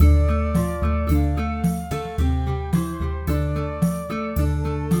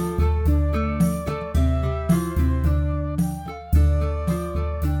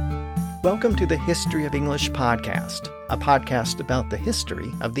Welcome to the History of English podcast, a podcast about the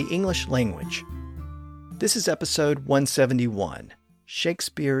history of the English language. This is episode 171,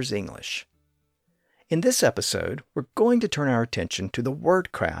 Shakespeare's English. In this episode, we're going to turn our attention to the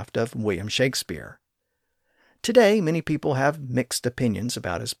wordcraft of William Shakespeare. Today, many people have mixed opinions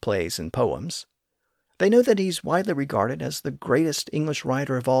about his plays and poems. They know that he's widely regarded as the greatest English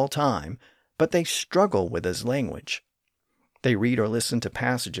writer of all time, but they struggle with his language. They read or listen to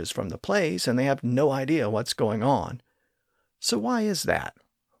passages from the plays, and they have no idea what's going on. So why is that?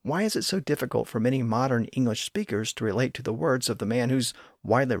 Why is it so difficult for many modern English speakers to relate to the words of the man who's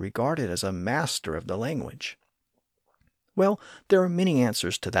widely regarded as a master of the language? Well, there are many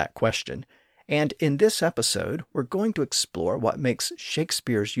answers to that question, and in this episode, we're going to explore what makes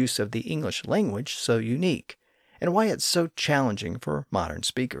Shakespeare's use of the English language so unique, and why it's so challenging for modern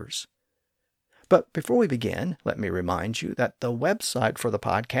speakers. But before we begin, let me remind you that the website for the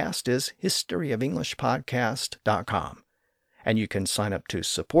podcast is historyofenglishpodcast.com, and you can sign up to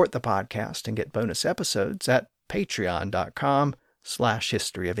support the podcast and get bonus episodes at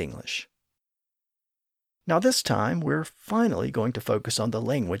patreon.com/historyoфenglish. Now this time, we're finally going to focus on the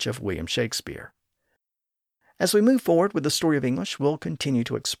language of William Shakespeare. As we move forward with the story of English, we'll continue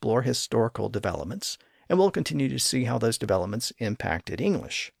to explore historical developments, and we'll continue to see how those developments impacted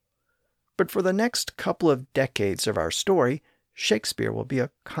English. But for the next couple of decades of our story, Shakespeare will be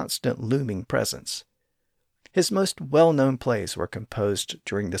a constant looming presence. His most well-known plays were composed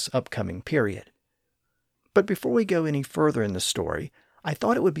during this upcoming period. But before we go any further in the story, I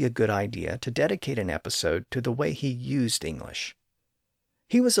thought it would be a good idea to dedicate an episode to the way he used English.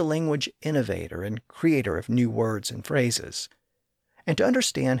 He was a language innovator and creator of new words and phrases. And to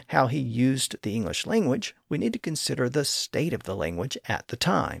understand how he used the English language, we need to consider the state of the language at the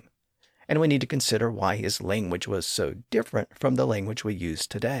time. And we need to consider why his language was so different from the language we use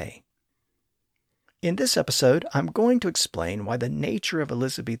today. In this episode, I'm going to explain why the nature of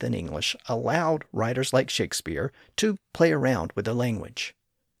Elizabethan English allowed writers like Shakespeare to play around with the language.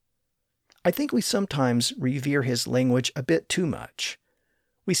 I think we sometimes revere his language a bit too much.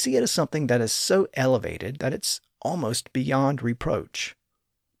 We see it as something that is so elevated that it's almost beyond reproach.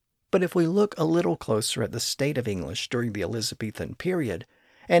 But if we look a little closer at the state of English during the Elizabethan period,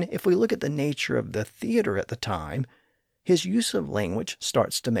 and if we look at the nature of the theater at the time, his use of language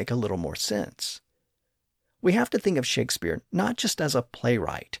starts to make a little more sense. We have to think of Shakespeare not just as a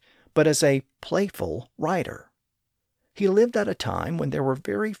playwright, but as a playful writer. He lived at a time when there were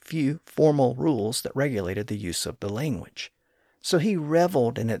very few formal rules that regulated the use of the language, so he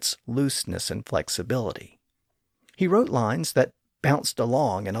reveled in its looseness and flexibility. He wrote lines that bounced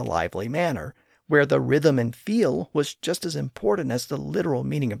along in a lively manner, where the rhythm and feel was just as important as the literal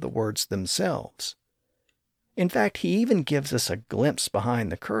meaning of the words themselves. In fact, he even gives us a glimpse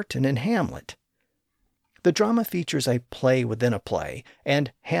behind the curtain in Hamlet. The drama features a play within a play,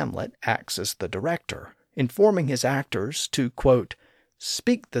 and Hamlet acts as the director, informing his actors to, quote,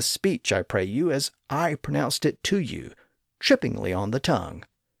 "Speak the speech, I pray you, as I pronounced it to you, trippingly on the tongue.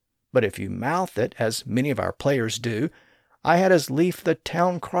 But if you mouth it, as many of our players do, I had as lief the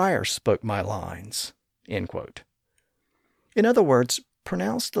town crier spoke my lines." End quote. In other words,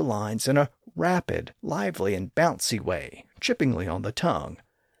 pronounce the lines in a rapid, lively, and bouncy way, trippingly on the tongue.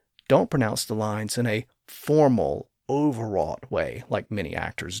 Don't pronounce the lines in a formal, overwrought way like many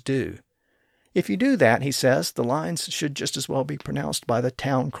actors do. If you do that, he says, the lines should just as well be pronounced by the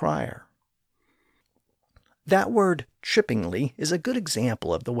town crier. That word trippingly is a good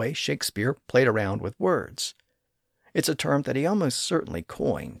example of the way Shakespeare played around with words. It's a term that he almost certainly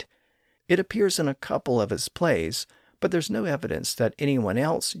coined. It appears in a couple of his plays, but there's no evidence that anyone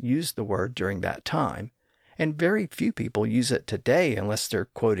else used the word during that time, and very few people use it today unless they're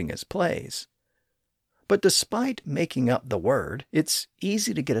quoting his plays. But despite making up the word, it's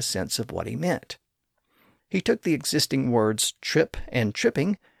easy to get a sense of what he meant. He took the existing words trip and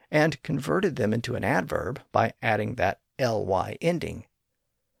tripping and converted them into an adverb by adding that ly ending.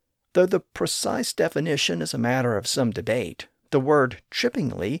 Though the precise definition is a matter of some debate, the word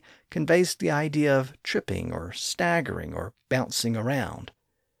trippingly conveys the idea of tripping or staggering or bouncing around.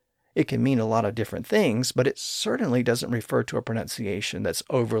 It can mean a lot of different things, but it certainly doesn't refer to a pronunciation that's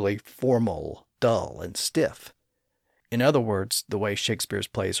overly formal, dull, and stiff. In other words, the way Shakespeare's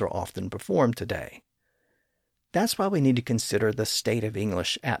plays are often performed today. That's why we need to consider the state of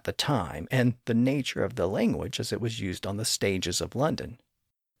English at the time and the nature of the language as it was used on the stages of London.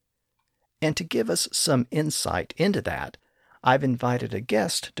 And to give us some insight into that, I've invited a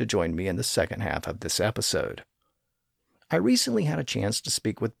guest to join me in the second half of this episode. I recently had a chance to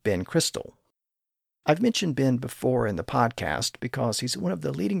speak with Ben Crystal. I've mentioned Ben before in the podcast because he's one of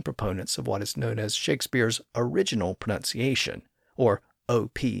the leading proponents of what is known as Shakespeare's original pronunciation, or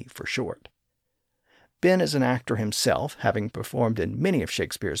OP for short. Ben is an actor himself, having performed in many of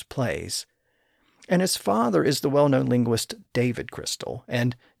Shakespeare's plays. And his father is the well-known linguist David Crystal,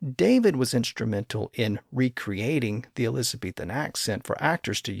 and David was instrumental in recreating the Elizabethan accent for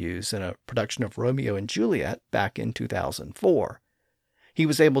actors to use in a production of Romeo and Juliet back in 2004. He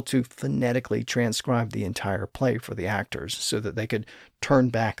was able to phonetically transcribe the entire play for the actors so that they could turn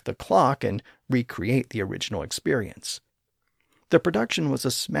back the clock and recreate the original experience. The production was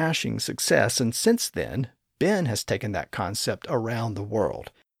a smashing success, and since then, Ben has taken that concept around the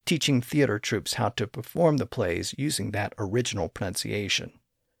world, teaching theater troupes how to perform the plays using that original pronunciation.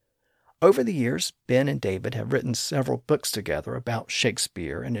 Over the years, Ben and David have written several books together about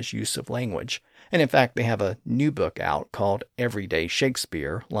Shakespeare and his use of language, and in fact they have a new book out called Everyday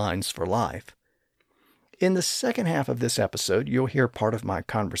Shakespeare, Lines for Life. In the second half of this episode, you'll hear part of my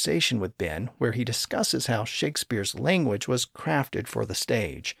conversation with Ben where he discusses how Shakespeare's language was crafted for the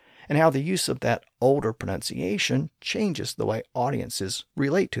stage, and how the use of that older pronunciation changes the way audiences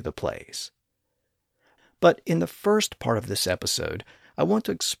relate to the plays. But in the first part of this episode, I want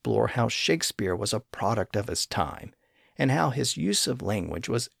to explore how Shakespeare was a product of his time, and how his use of language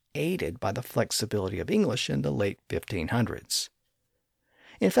was aided by the flexibility of English in the late 1500s.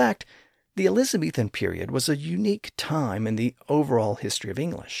 In fact, the Elizabethan period was a unique time in the overall history of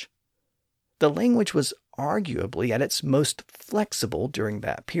English. The language was arguably at its most flexible during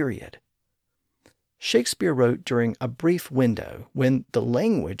that period. Shakespeare wrote during a brief window when the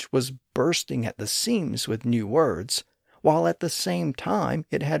language was bursting at the seams with new words, while at the same time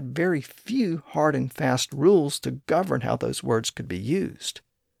it had very few hard and fast rules to govern how those words could be used.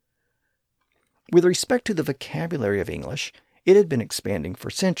 With respect to the vocabulary of English, it had been expanding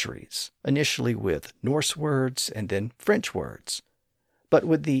for centuries, initially with Norse words and then French words. But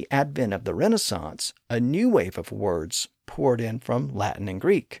with the advent of the Renaissance, a new wave of words poured in from Latin and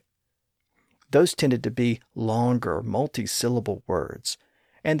Greek. Those tended to be longer, multi-syllable words,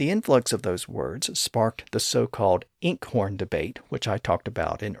 and the influx of those words sparked the so-called inkhorn debate, which I talked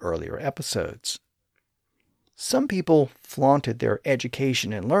about in earlier episodes. Some people flaunted their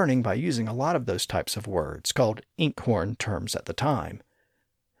education and learning by using a lot of those types of words, called inkhorn terms at the time.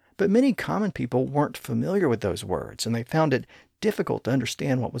 But many common people weren't familiar with those words, and they found it difficult to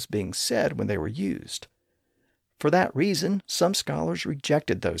understand what was being said when they were used. For that reason, some scholars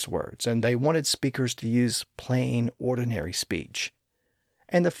rejected those words, and they wanted speakers to use plain, ordinary speech.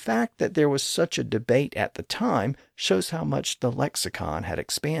 And the fact that there was such a debate at the time shows how much the lexicon had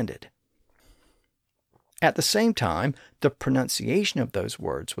expanded. At the same time, the pronunciation of those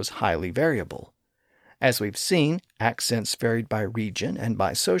words was highly variable. As we've seen, accents varied by region and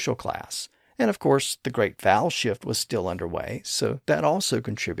by social class, and of course the great vowel shift was still underway, so that also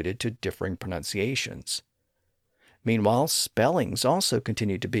contributed to differing pronunciations. Meanwhile, spellings also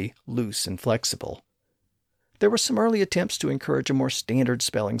continued to be loose and flexible. There were some early attempts to encourage a more standard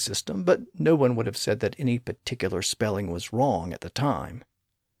spelling system, but no one would have said that any particular spelling was wrong at the time.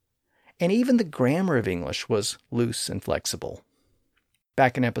 And even the grammar of English was loose and flexible.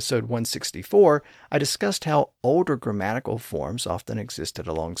 Back in episode 164, I discussed how older grammatical forms often existed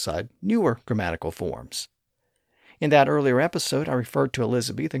alongside newer grammatical forms. In that earlier episode, I referred to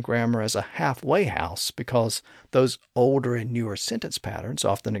Elizabethan grammar as a halfway house because those older and newer sentence patterns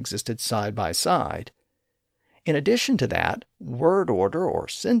often existed side by side. In addition to that, word order or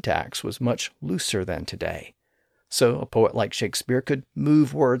syntax was much looser than today. So a poet like Shakespeare could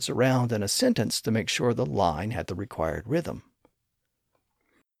move words around in a sentence to make sure the line had the required rhythm.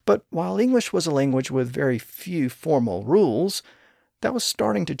 But while English was a language with very few formal rules, that was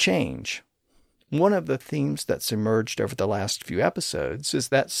starting to change. One of the themes that's emerged over the last few episodes is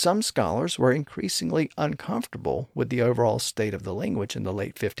that some scholars were increasingly uncomfortable with the overall state of the language in the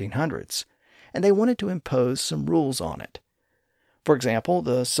late 1500s, and they wanted to impose some rules on it. For example,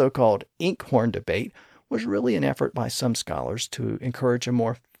 the so-called inkhorn debate was really an effort by some scholars to encourage a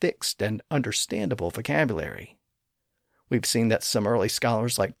more fixed and understandable vocabulary. We've seen that some early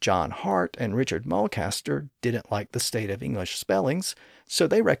scholars like John Hart and Richard Mulcaster didn't like the state of English spellings, so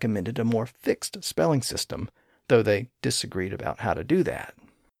they recommended a more fixed spelling system, though they disagreed about how to do that.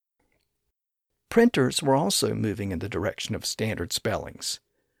 Printers were also moving in the direction of standard spellings.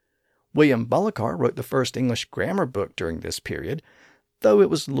 William Bullockar wrote the first English grammar book during this period, though it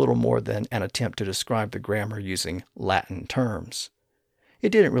was little more than an attempt to describe the grammar using Latin terms. It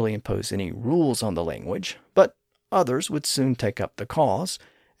didn't really impose any rules on the language, but others would soon take up the cause,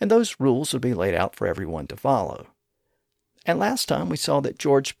 and those rules would be laid out for everyone to follow. And last time we saw that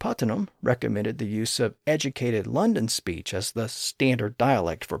George Putnam recommended the use of educated London speech as the standard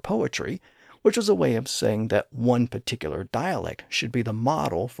dialect for poetry, which was a way of saying that one particular dialect should be the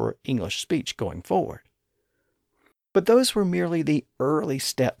model for English speech going forward. But those were merely the early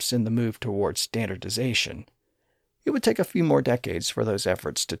steps in the move towards standardization. It would take a few more decades for those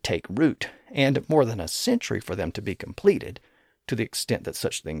efforts to take root, and more than a century for them to be completed, to the extent that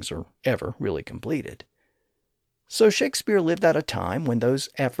such things are ever really completed. So Shakespeare lived at a time when those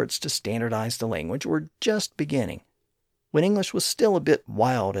efforts to standardize the language were just beginning, when English was still a bit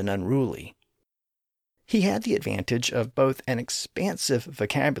wild and unruly. He had the advantage of both an expansive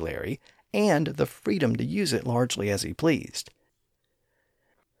vocabulary and the freedom to use it largely as he pleased.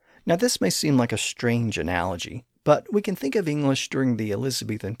 Now, this may seem like a strange analogy, but we can think of English during the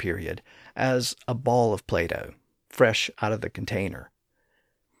Elizabethan period as a ball of Play-Doh, fresh out of the container.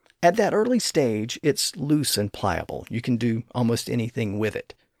 At that early stage, it's loose and pliable. You can do almost anything with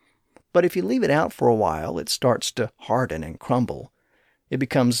it. But if you leave it out for a while, it starts to harden and crumble. It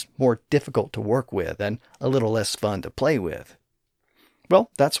becomes more difficult to work with and a little less fun to play with. Well,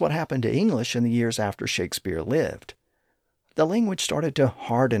 that's what happened to English in the years after Shakespeare lived. The language started to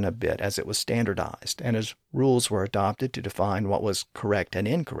harden a bit as it was standardized and as rules were adopted to define what was correct and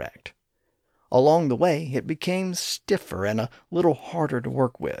incorrect. Along the way, it became stiffer and a little harder to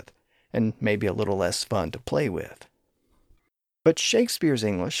work with, and maybe a little less fun to play with. But Shakespeare's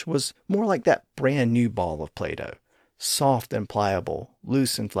English was more like that brand new ball of Play-Doh, soft and pliable,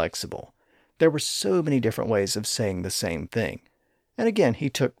 loose and flexible. There were so many different ways of saying the same thing, and again, he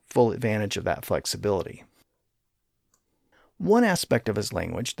took full advantage of that flexibility. One aspect of his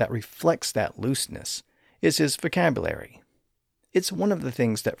language that reflects that looseness is his vocabulary. It's one of the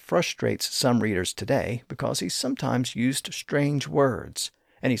things that frustrates some readers today because he sometimes used strange words,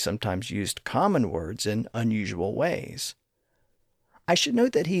 and he sometimes used common words in unusual ways. I should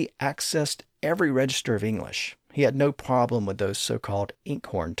note that he accessed every register of English. He had no problem with those so-called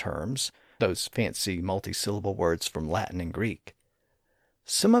inkhorn terms, those fancy multisyllable words from Latin and Greek.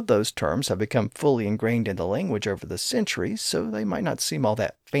 Some of those terms have become fully ingrained in the language over the centuries, so they might not seem all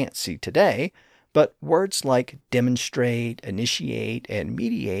that fancy today, but words like demonstrate, initiate, and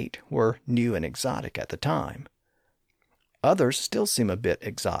mediate were new and exotic at the time. Others still seem a bit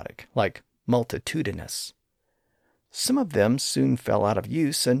exotic, like multitudinous. Some of them soon fell out of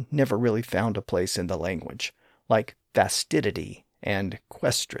use and never really found a place in the language, like fastidity and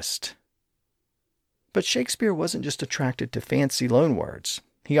questrist. But Shakespeare wasn't just attracted to fancy loanwords.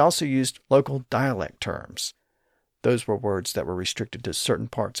 He also used local dialect terms. Those were words that were restricted to certain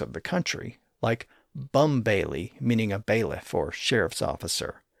parts of the country, like bum bailey, meaning a bailiff or sheriff's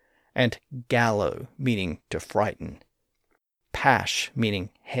officer, and gallow, meaning to frighten, pash, meaning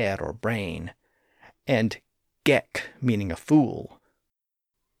head or brain, and geck, meaning a fool.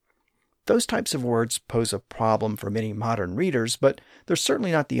 Those types of words pose a problem for many modern readers, but they're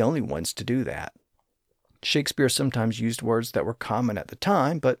certainly not the only ones to do that. Shakespeare sometimes used words that were common at the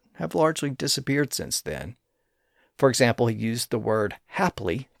time, but have largely disappeared since then. For example, he used the word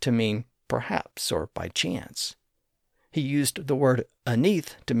happily to mean perhaps or by chance. He used the word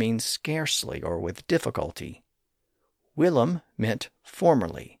aneath to mean scarcely or with difficulty. Whilom meant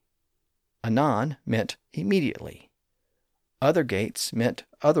formerly. Anon meant immediately. Other gates meant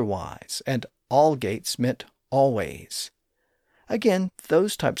otherwise, and all gates meant always. Again,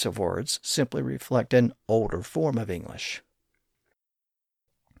 those types of words simply reflect an older form of English.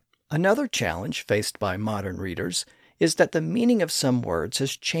 Another challenge faced by modern readers is that the meaning of some words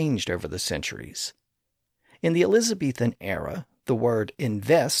has changed over the centuries. In the Elizabethan era, the word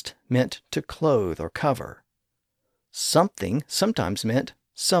invest meant to clothe or cover. Something sometimes meant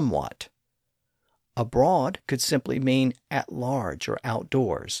somewhat. Abroad could simply mean at large or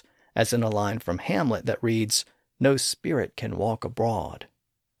outdoors, as in a line from Hamlet that reads, "No spirit can walk abroad."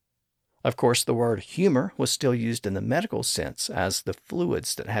 Of course, the word humor was still used in the medical sense as the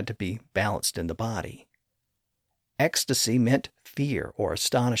fluids that had to be balanced in the body. Ecstasy meant fear or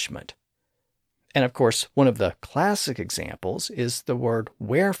astonishment. And of course, one of the classic examples is the word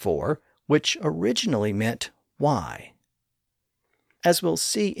wherefore, which originally meant why. As we'll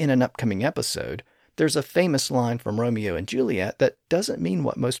see in an upcoming episode, there's a famous line from Romeo and Juliet that doesn't mean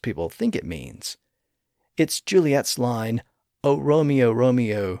what most people think it means. It's Juliet's line, "O Romeo,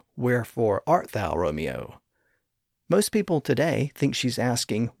 Romeo, wherefore art thou, Romeo?" Most people today think she's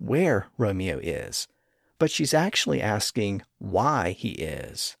asking where Romeo is, but she's actually asking why he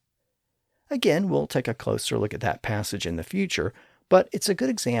is. Again, we'll take a closer look at that passage in the future, but it's a good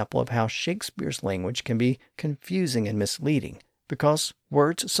example of how Shakespeare's language can be confusing and misleading, because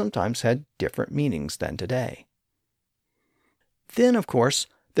words sometimes had different meanings than today. Then, of course,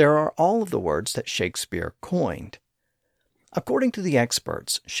 there are all of the words that Shakespeare coined. According to the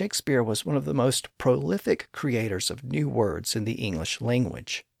experts, Shakespeare was one of the most prolific creators of new words in the English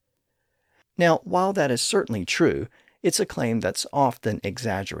language. Now, while that is certainly true, it's a claim that's often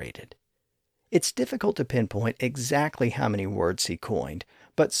exaggerated. It's difficult to pinpoint exactly how many words he coined,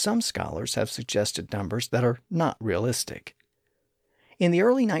 but some scholars have suggested numbers that are not realistic. In the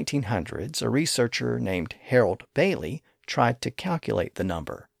early 1900s, a researcher named Harold Bailey tried to calculate the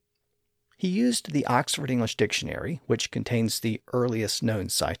number. He used the Oxford English Dictionary, which contains the earliest known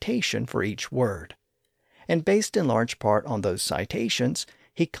citation for each word. And based in large part on those citations,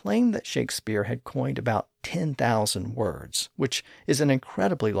 he claimed that Shakespeare had coined about 10,000 words, which is an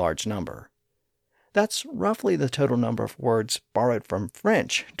incredibly large number. That's roughly the total number of words borrowed from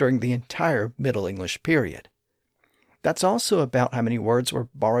French during the entire Middle English period. That's also about how many words were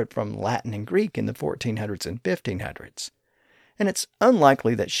borrowed from Latin and Greek in the 1400s and 1500s. And it's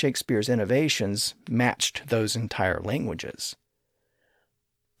unlikely that Shakespeare's innovations matched those entire languages.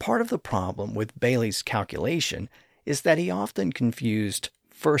 Part of the problem with Bailey's calculation is that he often confused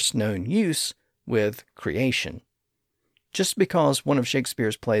first known use with creation. Just because one of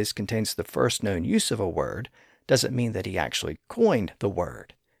Shakespeare's plays contains the first known use of a word doesn't mean that he actually coined the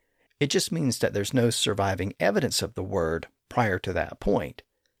word. It just means that there's no surviving evidence of the word prior to that point.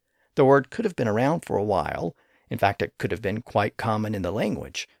 The word could have been around for a while. In fact, it could have been quite common in the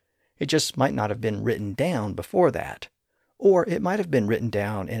language. It just might not have been written down before that. Or it might have been written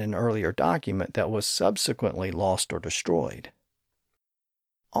down in an earlier document that was subsequently lost or destroyed.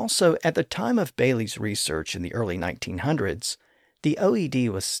 Also, at the time of Bailey's research in the early 1900s, the OED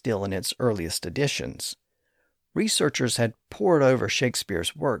was still in its earliest editions. Researchers had pored over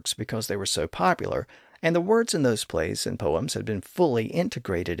Shakespeare's works because they were so popular, and the words in those plays and poems had been fully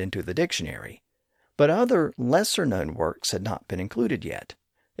integrated into the dictionary. But other, lesser-known works had not been included yet,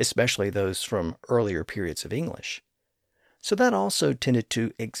 especially those from earlier periods of English. So that also tended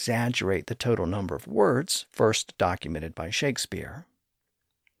to exaggerate the total number of words first documented by Shakespeare.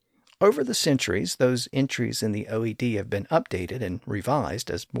 Over the centuries, those entries in the OED have been updated and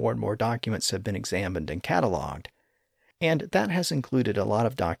revised as more and more documents have been examined and cataloged, and that has included a lot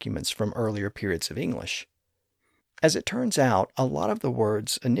of documents from earlier periods of English. As it turns out, a lot of the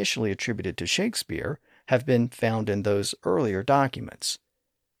words initially attributed to Shakespeare have been found in those earlier documents.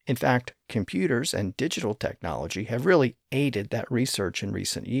 In fact, computers and digital technology have really aided that research in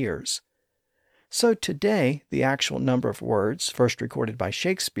recent years. So today, the actual number of words first recorded by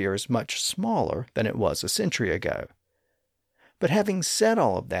Shakespeare is much smaller than it was a century ago. But having said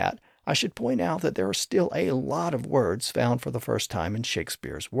all of that, I should point out that there are still a lot of words found for the first time in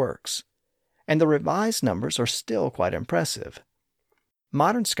Shakespeare's works. And the revised numbers are still quite impressive.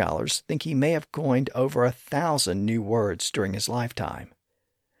 Modern scholars think he may have coined over 1,000 new words during his lifetime.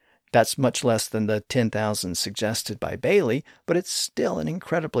 That's much less than the 10,000 suggested by Bailey, but it's still an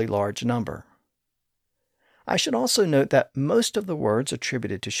incredibly large number. I should also note that most of the words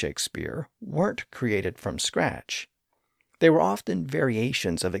attributed to Shakespeare weren't created from scratch. They were often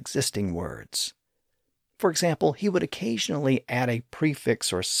variations of existing words. For example, he would occasionally add a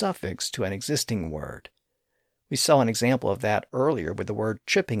prefix or suffix to an existing word. We saw an example of that earlier with the word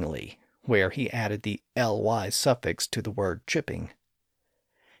trippingly, where he added the ly suffix to the word tripping.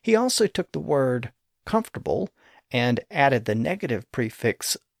 He also took the word comfortable and added the negative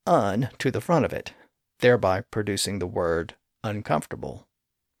prefix un to the front of it, thereby producing the word uncomfortable.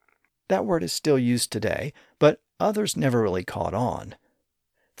 That word is still used today, but others never really caught on.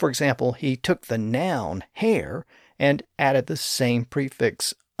 For example, he took the noun hair and added the same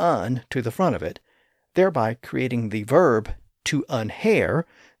prefix un to the front of it, thereby creating the verb to unhair,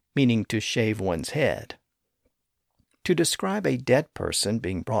 meaning to shave one's head. To describe a dead person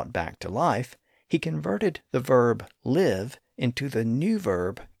being brought back to life, he converted the verb live into the new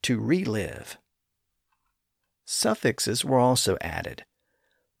verb to relive. Suffixes were also added.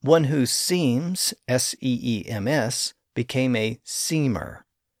 One who seems, seems, became a seemer.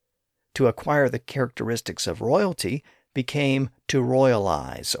 To acquire the characteristics of royalty became to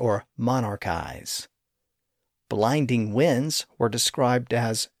royalize or monarchize. Blinding winds were described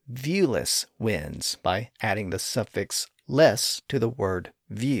as viewless winds by adding the suffix less to the word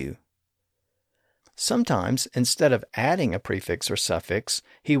view. Sometimes, instead of adding a prefix or suffix,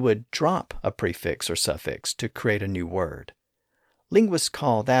 he would drop a prefix or suffix to create a new word. Linguists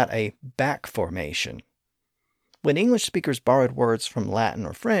call that a back formation. When English speakers borrowed words from Latin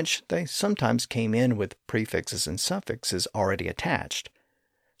or French, they sometimes came in with prefixes and suffixes already attached.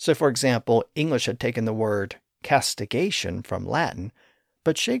 So, for example, English had taken the word castigation from Latin,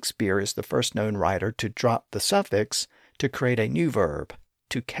 but Shakespeare is the first known writer to drop the suffix to create a new verb,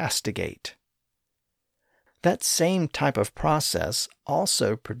 to castigate. That same type of process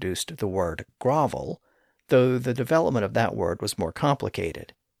also produced the word grovel, though the development of that word was more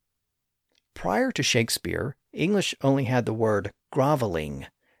complicated. Prior to Shakespeare, English only had the word groveling,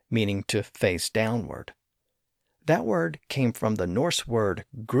 meaning to face downward. That word came from the Norse word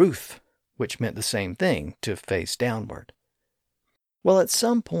gruth, which meant the same thing, to face downward. Well, at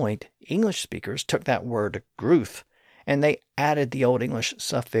some point, English speakers took that word gruth and they added the Old English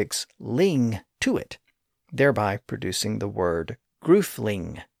suffix ling to it, thereby producing the word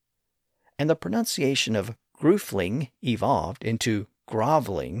groofling. And the pronunciation of groofling evolved into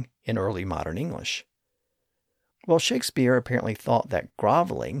groveling in early modern English. Well, Shakespeare apparently thought that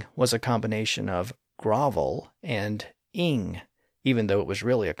groveling was a combination of grovel and ing, even though it was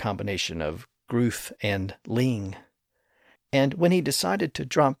really a combination of groof and ling. And when he decided to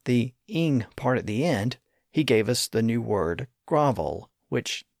drop the ing part at the end, he gave us the new word grovel,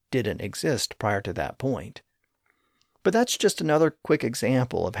 which didn't exist prior to that point. But that's just another quick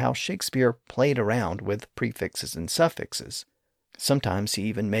example of how Shakespeare played around with prefixes and suffixes. Sometimes he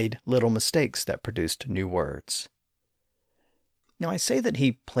even made little mistakes that produced new words. Now, I say that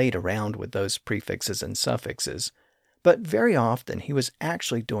he played around with those prefixes and suffixes, but very often he was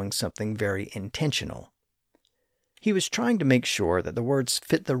actually doing something very intentional. He was trying to make sure that the words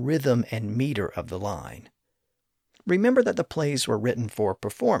fit the rhythm and meter of the line. Remember that the plays were written for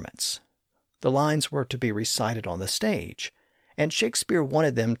performance. The lines were to be recited on the stage, and Shakespeare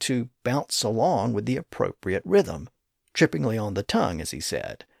wanted them to bounce along with the appropriate rhythm, trippingly on the tongue, as he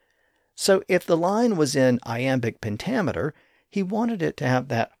said. So if the line was in iambic pentameter, he wanted it to have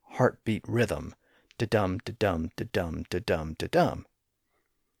that heartbeat rhythm, da-dum, da-dum, da-dum, da-dum, da-dum.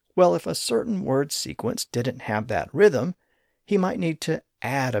 Well, if a certain word sequence didn't have that rhythm, he might need to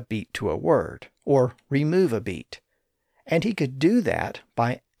add a beat to a word, or remove a beat. And he could do that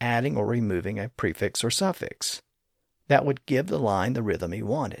by adding or removing a prefix or suffix. That would give the line the rhythm he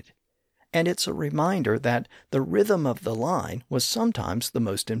wanted. And it's a reminder that the rhythm of the line was sometimes the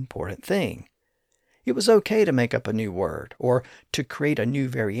most important thing. It was okay to make up a new word, or to create a new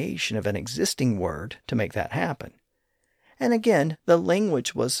variation of an existing word to make that happen. And again, the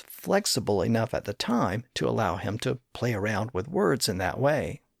language was flexible enough at the time to allow him to play around with words in that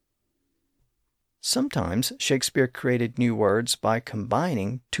way. Sometimes Shakespeare created new words by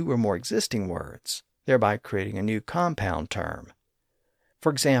combining two or more existing words, thereby creating a new compound term.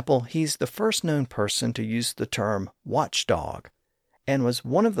 For example, he's the first known person to use the term watchdog, and was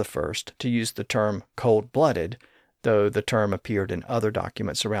one of the first to use the term cold-blooded, though the term appeared in other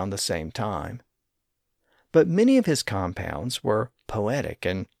documents around the same time. But many of his compounds were poetic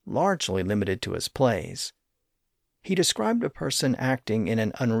and largely limited to his plays. He described a person acting in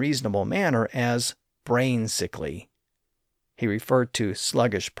an unreasonable manner as brain-sickly. He referred to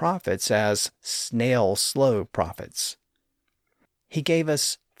sluggish prophets as snail-slow prophets. He gave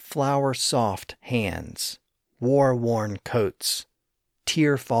us flower-soft hands, war-worn coats,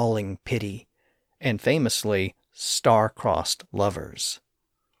 tear-falling pity, and famously, star-crossed lovers.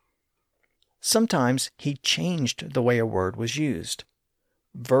 Sometimes he changed the way a word was used.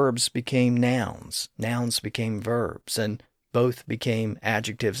 Verbs became nouns, nouns became verbs, and both became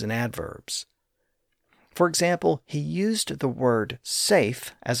adjectives and adverbs. For example, he used the word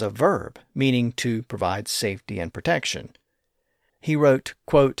safe as a verb, meaning to provide safety and protection. He wrote,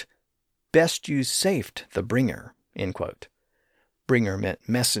 quote, "Best you safed the bringer," end quote. Bringer meant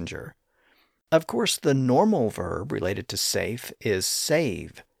messenger. Of course, the normal verb related to safe is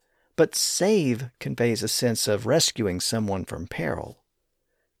save, but save conveys a sense of rescuing someone from peril.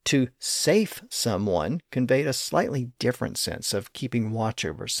 To safe someone conveyed a slightly different sense of keeping watch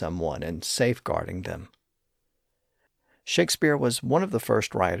over someone and safeguarding them. Shakespeare was one of the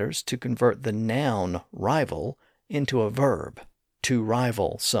first writers to convert the noun rival into a verb, to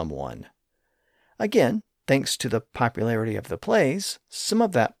rival someone. Again, thanks to the popularity of the plays, some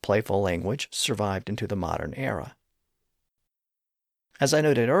of that playful language survived into the modern era. As I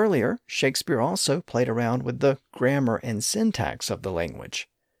noted earlier, Shakespeare also played around with the grammar and syntax of the language.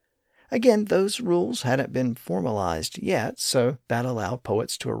 Again, those rules hadn't been formalized yet, so that allowed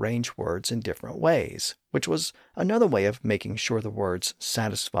poets to arrange words in different ways, which was another way of making sure the words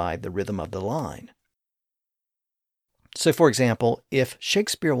satisfied the rhythm of the line. So, for example, if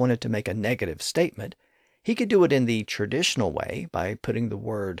Shakespeare wanted to make a negative statement, he could do it in the traditional way by putting the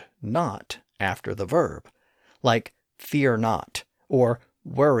word not after the verb, like fear not, or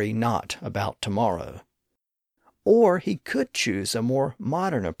worry not about tomorrow. Or he could choose a more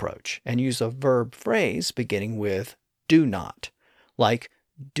modern approach and use a verb phrase beginning with do not, like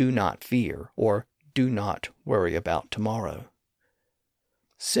do not fear or do not worry about tomorrow.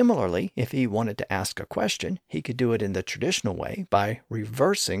 Similarly, if he wanted to ask a question, he could do it in the traditional way by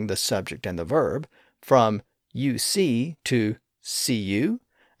reversing the subject and the verb from you see to see you,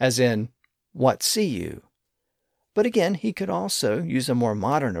 as in, what see you? But again, he could also use a more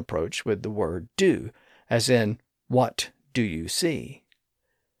modern approach with the word do, as in, what do you see?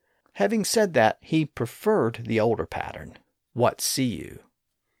 Having said that, he preferred the older pattern, what see you?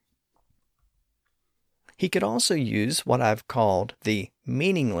 He could also use what I've called the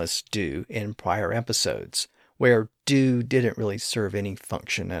meaningless do in prior episodes, where do didn't really serve any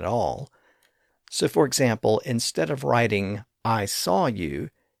function at all. So for example, instead of writing I saw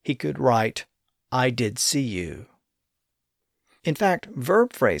you, he could write I did see you. In fact,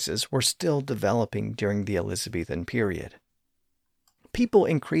 verb phrases were still developing during the Elizabethan period. People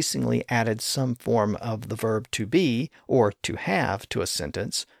increasingly added some form of the verb to be or to have to a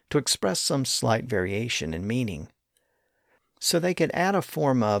sentence to express some slight variation in meaning. So they could add a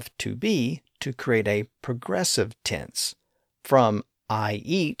form of to be to create a progressive tense, from I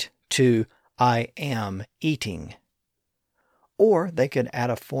eat to I am eating. Or they could add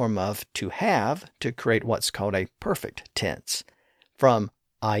a form of to have to create what's called a perfect tense, from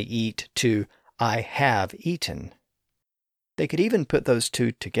I eat to I have eaten. They could even put those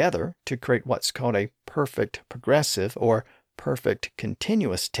two together to create what's called a perfect progressive or perfect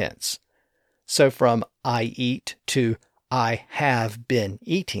continuous tense. So from I eat to I have been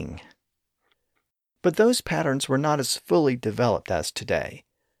eating. But those patterns were not as fully developed as today.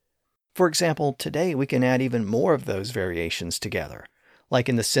 For example, today we can add even more of those variations together, like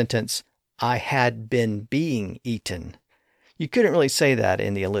in the sentence, I had been being eaten. You couldn't really say that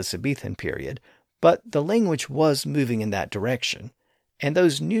in the Elizabethan period, but the language was moving in that direction, and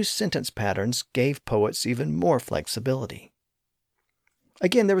those new sentence patterns gave poets even more flexibility.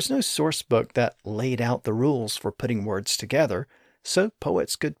 Again, there was no source book that laid out the rules for putting words together, so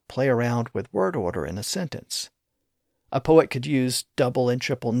poets could play around with word order in a sentence. A poet could use double and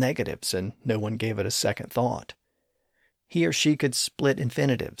triple negatives, and no one gave it a second thought. He or she could split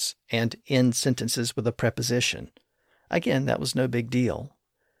infinitives and end sentences with a preposition. Again, that was no big deal.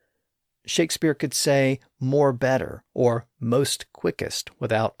 Shakespeare could say more better or most quickest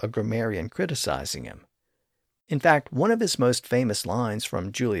without a grammarian criticizing him. In fact, one of his most famous lines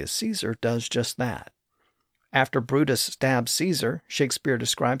from Julius Caesar does just that. After Brutus stabs Caesar, Shakespeare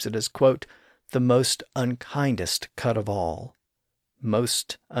describes it as, quote, the most unkindest cut of all.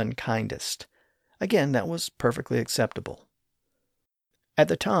 Most unkindest. Again, that was perfectly acceptable. At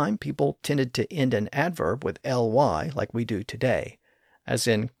the time, people tended to end an adverb with ly like we do today, as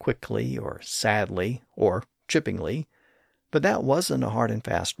in quickly or sadly or trippingly, but that wasn't a hard and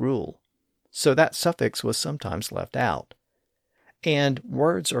fast rule, so that suffix was sometimes left out. And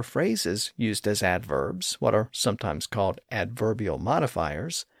words or phrases used as adverbs, what are sometimes called adverbial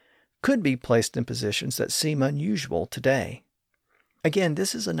modifiers, could be placed in positions that seem unusual today. Again,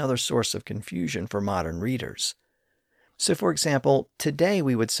 this is another source of confusion for modern readers. So, for example, today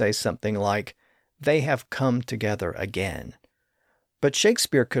we would say something like, they have come together again. But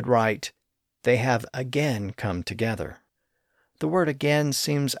Shakespeare could write, they have again come together. The word again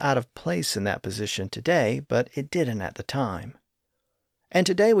seems out of place in that position today, but it didn't at the time. And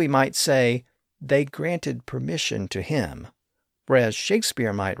today we might say, they granted permission to him, whereas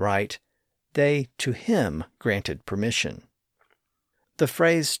Shakespeare might write, they to him granted permission. The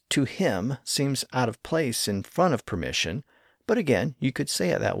phrase to him seems out of place in front of permission, but again, you could say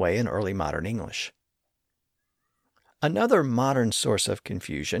it that way in early modern English. Another modern source of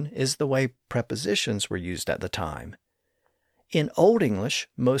confusion is the way prepositions were used at the time. In Old English,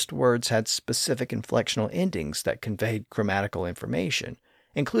 most words had specific inflectional endings that conveyed grammatical information,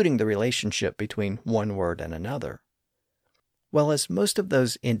 including the relationship between one word and another. Well, as most of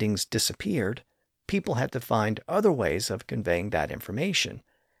those endings disappeared, people had to find other ways of conveying that information,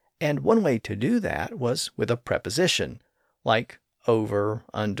 and one way to do that was with a preposition, like over,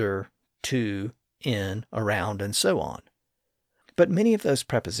 under, to, in, around, and so on. But many of those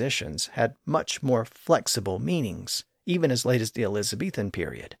prepositions had much more flexible meanings, even as late as the Elizabethan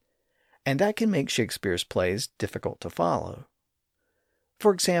period, and that can make Shakespeare's plays difficult to follow.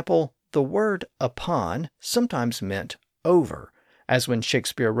 For example, the word upon sometimes meant over, as when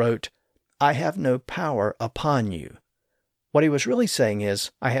Shakespeare wrote, I have no power upon you. What he was really saying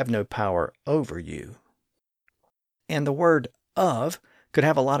is, I have no power over you. And the word of could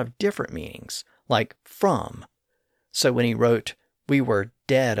have a lot of different meanings, like from. So when he wrote, we were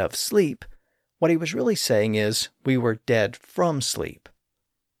dead of sleep, what he was really saying is, we were dead from sleep.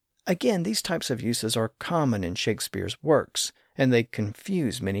 Again, these types of uses are common in Shakespeare's works, and they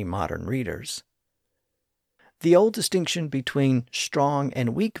confuse many modern readers. The old distinction between strong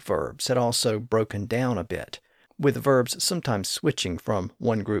and weak verbs had also broken down a bit, with verbs sometimes switching from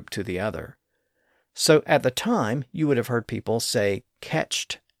one group to the other. So at the time, you would have heard people say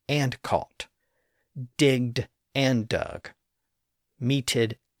catched and caught, digged and dug,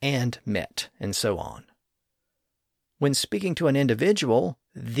 meted and met, and so on. When speaking to an individual,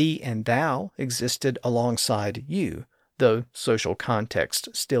 thee and thou existed alongside you, though social context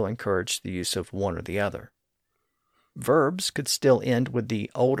still encouraged the use of one or the other. Verbs could still end with the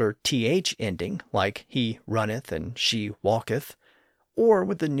older th ending, like he runneth and she walketh, or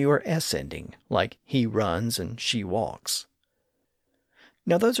with the newer s ending, like he runs and she walks.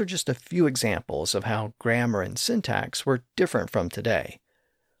 Now those are just a few examples of how grammar and syntax were different from today.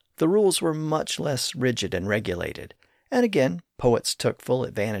 The rules were much less rigid and regulated, and again, poets took full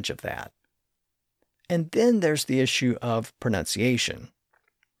advantage of that. And then there's the issue of pronunciation.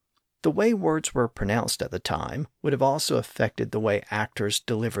 The way words were pronounced at the time would have also affected the way actors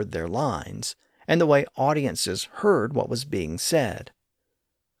delivered their lines, and the way audiences heard what was being said.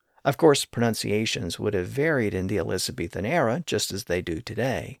 Of course, pronunciations would have varied in the Elizabethan era just as they do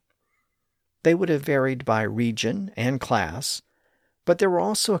today. They would have varied by region and class, but there were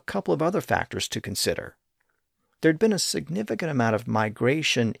also a couple of other factors to consider. There'd been a significant amount of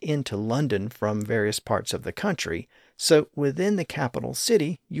migration into London from various parts of the country, so within the capital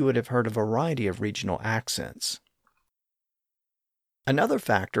city, you would have heard a variety of regional accents. Another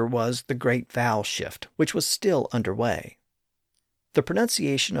factor was the great vowel shift, which was still underway. The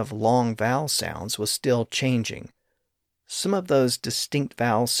pronunciation of long vowel sounds was still changing. Some of those distinct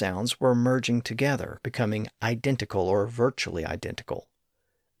vowel sounds were merging together, becoming identical or virtually identical.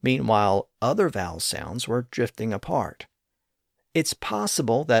 Meanwhile, other vowel sounds were drifting apart. It's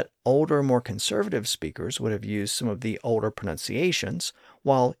possible that older, more conservative speakers would have used some of the older pronunciations,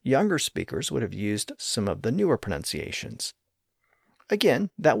 while younger speakers would have used some of the newer pronunciations. Again,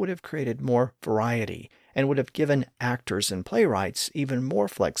 that would have created more variety and would have given actors and playwrights even more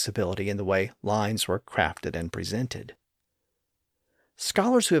flexibility in the way lines were crafted and presented.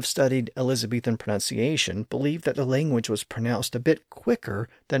 Scholars who have studied Elizabethan pronunciation believe that the language was pronounced a bit quicker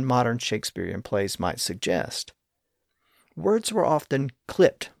than modern Shakespearean plays might suggest. Words were often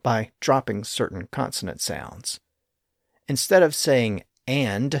clipped by dropping certain consonant sounds. Instead of saying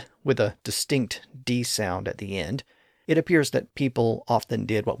and with a distinct D sound at the end, it appears that people often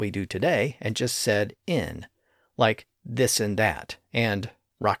did what we do today and just said in, like this and that, and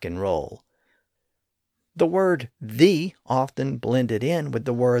rock and roll. The word the often blended in with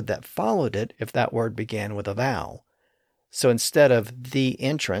the word that followed it if that word began with a vowel. So instead of the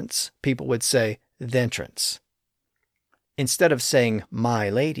entrance, people would say th'entrance. Instead of saying my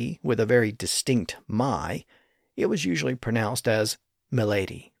lady with a very distinct my, it was usually pronounced as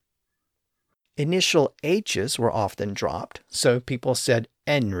milady. Initial H's were often dropped, so people said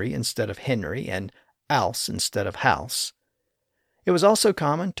Henry instead of Henry and house instead of house. It was also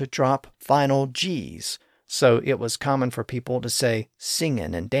common to drop final G's, so it was common for people to say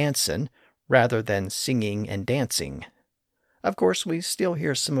singin' and dancin' rather than singing and dancing. Of course, we still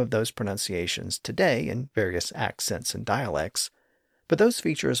hear some of those pronunciations today in various accents and dialects, but those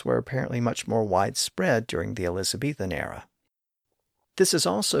features were apparently much more widespread during the Elizabethan era. This is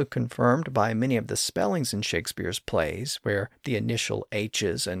also confirmed by many of the spellings in Shakespeare's plays where the initial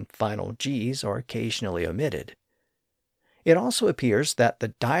H's and final G's are occasionally omitted. It also appears that the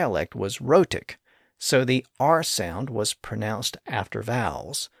dialect was rhotic, so the R sound was pronounced after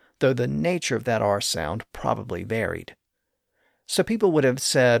vowels, though the nature of that R sound probably varied. So people would have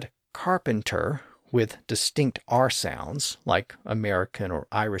said carpenter with distinct R sounds, like American or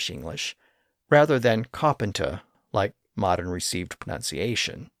Irish English, rather than carpenter, like modern received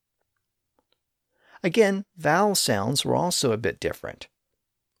pronunciation. Again, vowel sounds were also a bit different.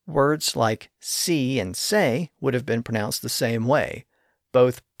 Words like see and say would have been pronounced the same way,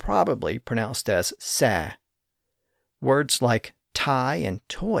 both probably pronounced as sa. Words like tie and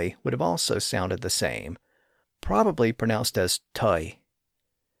toy would have also sounded the same, probably pronounced as toy.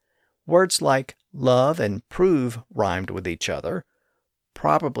 Words like love and prove rhymed with each other,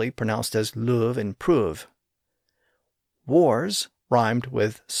 probably pronounced as luv and pruve. Wars rhymed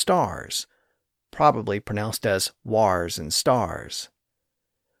with stars, probably pronounced as wars and stars.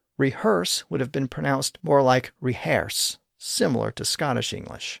 Rehearse would have been pronounced more like rehearse, similar to Scottish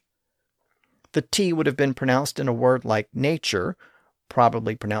English. The T would have been pronounced in a word like nature,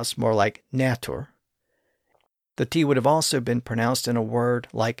 probably pronounced more like natur. The T would have also been pronounced in a word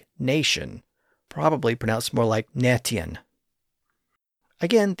like nation, probably pronounced more like nation.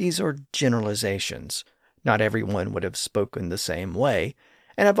 Again, these are generalizations. Not everyone would have spoken the same way,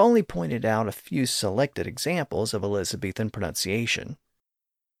 and I've only pointed out a few selected examples of Elizabethan pronunciation.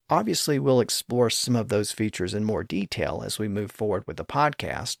 Obviously, we'll explore some of those features in more detail as we move forward with the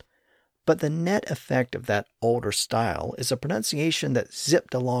podcast, but the net effect of that older style is a pronunciation that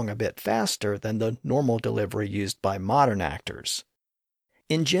zipped along a bit faster than the normal delivery used by modern actors.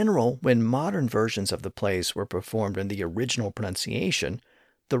 In general, when modern versions of the plays were performed in the original pronunciation,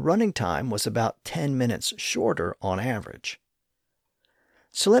 the running time was about 10 minutes shorter on average.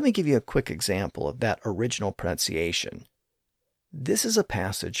 So let me give you a quick example of that original pronunciation. This is a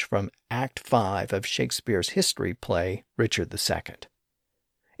passage from Act 5 of Shakespeare's history play, Richard II.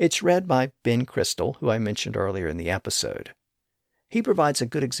 It's read by Ben Crystal, who I mentioned earlier in the episode. He provides a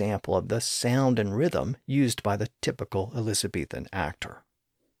good example of the sound and rhythm used by the typical Elizabethan actor.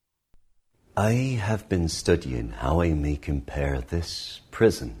 I have been studying how I may compare this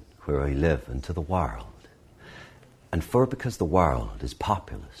prison where I live unto the world. And for because the world is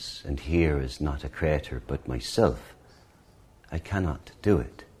populous, and here is not a creator but myself, I cannot do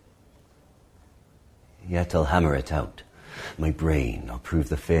it. Yet I'll hammer it out. My brain, I'll prove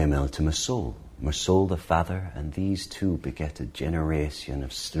the female to my soul the father, and these two beget a generation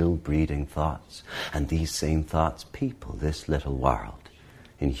of still breeding thoughts, and these same thoughts people this little world.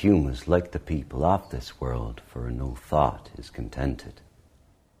 In humours like the people of this world, for no thought is contented.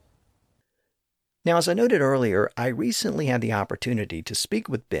 Now, as I noted earlier, I recently had the opportunity to speak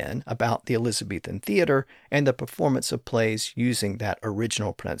with Ben about the Elizabethan theater and the performance of plays using that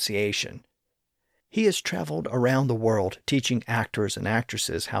original pronunciation. He has traveled around the world teaching actors and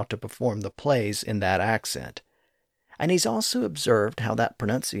actresses how to perform the plays in that accent. And he's also observed how that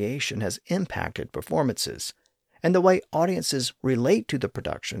pronunciation has impacted performances and the way audiences relate to the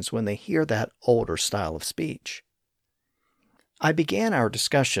productions when they hear that older style of speech. I began our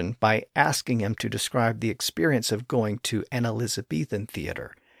discussion by asking him to describe the experience of going to an Elizabethan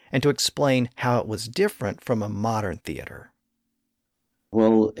theater and to explain how it was different from a modern theater.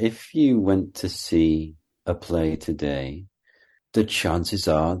 Well, if you went to see a play today, the chances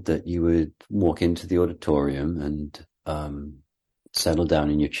are that you would walk into the auditorium and settle down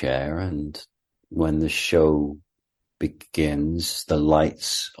in your chair, and when the show begins, the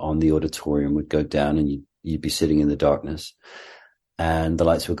lights on the auditorium would go down and you'd be sitting in the darkness, and the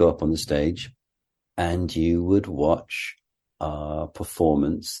lights would go up on the stage, and you would watch a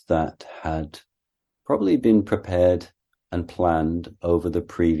performance that had probably been prepared and planned over the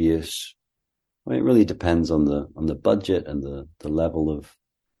previous. Well, it really depends on the budget and the level of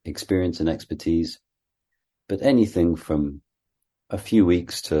experience and expertise, but anything from a few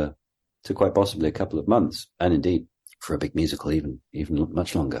weeks to quite possibly a couple of months, and indeed for a big musical, even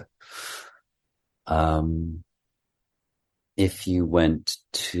much longer. If you went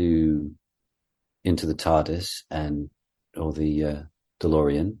into the TARDIS or the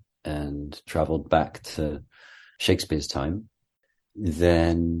DeLorean and travelled back to Shakespeare's time,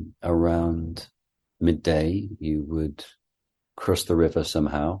 then around midday you would cross the river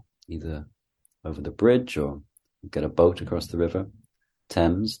somehow, either over the bridge or get a boat across the river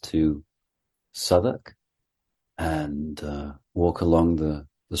Thames to Southwark, and walk along the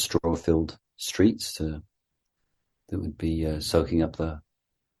straw-filled streets that would be soaking up the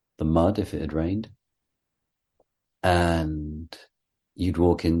mud if it had rained. And you'd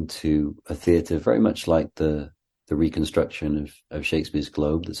walk into a theatre very much like the reconstruction of Shakespeare's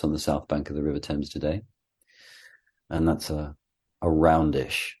Globe that's on the south bank of the River Thames today. And that's a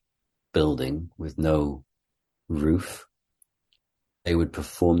roundish building with no roof. They would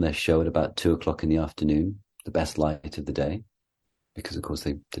perform their show at about 2:00 in the afternoon, the best light of the day, because of course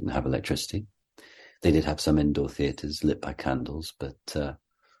they didn't have electricity. They did have some indoor theatres lit by candles, but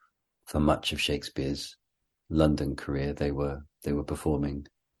for much of Shakespeare's London career, they were performing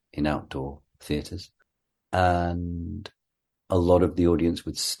in outdoor theatres. And a lot of the audience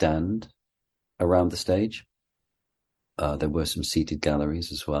would stand around the stage. There were some seated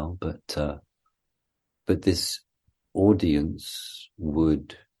galleries as well, but this audience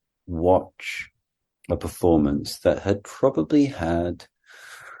would watch a performance that had probably had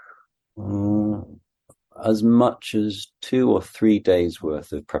as much as 2 or 3 days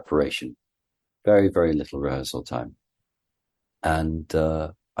worth of preparation. Very, very little rehearsal time. And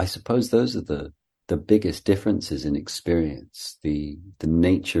I suppose those are the biggest differences in experience, the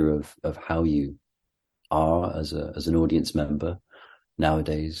nature of how you are as an audience member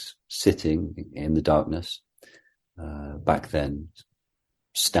nowadays, sitting in the darkness, back then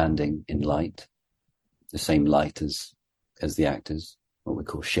standing in light, the same light as the actors, what we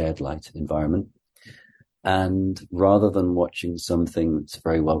call shared light environment. And rather than watching something that's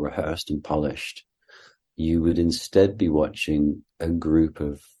very well rehearsed and polished, you would instead be watching a group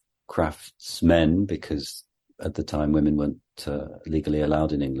of craftsmen, because at the time women weren't legally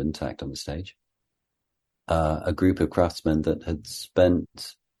allowed in England to act on the stage. A group of craftsmen that had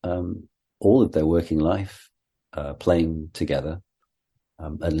spent all of their working life playing together,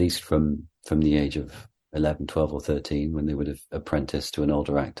 at least from the age of 11, 12 or 13, when they would have apprenticed to an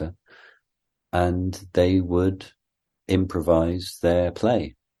older actor. And they would improvise their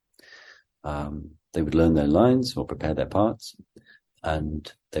play. They would learn their lines or prepare their parts,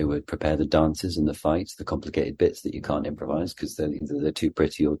 and they would prepare the dances and the fights, the complicated bits that you can't improvise because they're too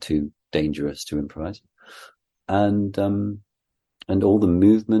pretty or too dangerous to improvise. And all the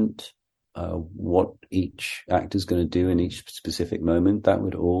movement, what each actor's going to do in each specific moment, that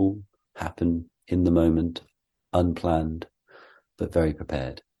would all happen in the moment, unplanned, but very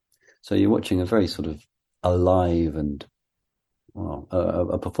prepared. So you're watching a very sort of alive and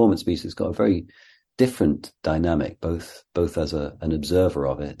a performance piece that's got a very different dynamic, both as an observer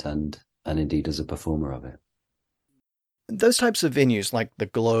of it and indeed as a performer of it. Those types of venues like the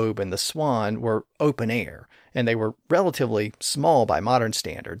Globe and the Swan were open air, and they were relatively small by modern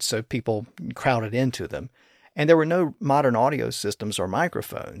standards, so people crowded into them. And there were no modern audio systems or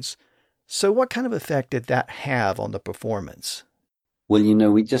microphones. So what kind of effect did that have on the performance? Well,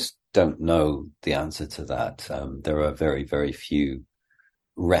 we just don't know the answer to that. There are very, very few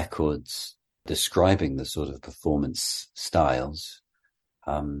records describing the sort of performance styles.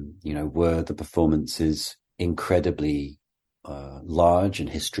 Were the performances incredibly large and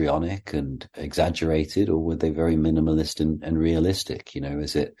histrionic and exaggerated, or were they very minimalist and realistic?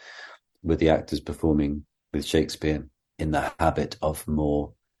 Were the actors performing with Shakespeare in the habit of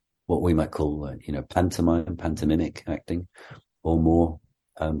more what we might call, pantomimic acting, or more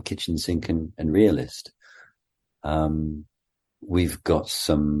kitchen sink and realist? We've got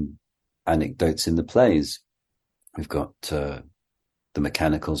some anecdotes in the plays. We've got the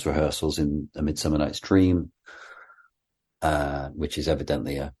mechanicals rehearsals in A Midsummer Night's Dream, which is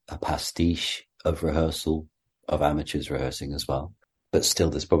evidently a pastiche of rehearsal, of amateurs rehearsing as well. But still,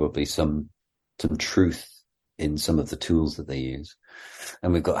 there's probably some truth in some of the tools that they use.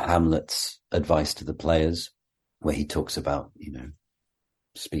 And we've got Hamlet's advice to the players, where he talks about,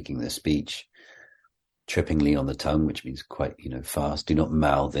 speaking their speech trippingly on the tongue, which means quite, fast. Do not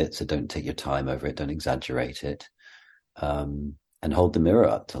mouth it, so don't take your time over it, don't exaggerate it, and hold the mirror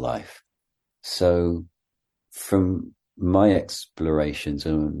up to life. So from my explorations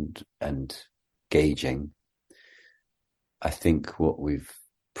and gauging, I think what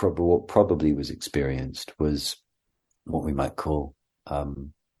probably was experienced was what we might call,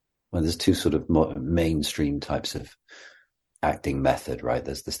 there's two sort of mainstream types of acting method, right?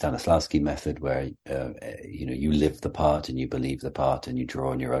 There's the Stanislavski method, where you live the part and you believe the part and you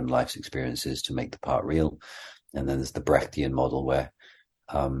draw on your own life's experiences to make the part real. And then there's the Brechtian model, where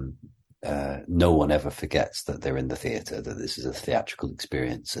no one ever forgets that they're in the theatre, that this is a theatrical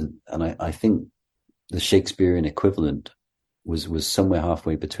experience. And I think the Shakespearean equivalent was somewhere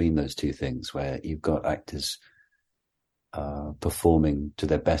halfway between those two things, where you've got actors performing to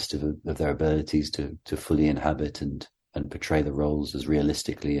their best of their abilities to fully inhabit and portray the roles as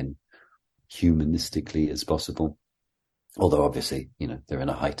realistically and humanistically as possible. Although obviously, they're in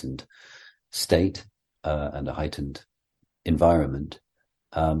a heightened state and a heightened environment.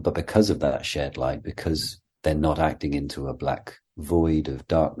 But because of that shared light, because they're not acting into a black void of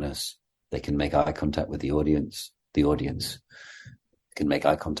darkness, they can make eye contact with the audience. The audience can make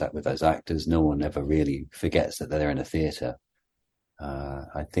eye contact with those actors. No one ever really forgets that they're in a theatre.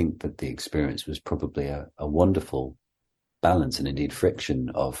 I think that the experience was probably a wonderful balance and indeed friction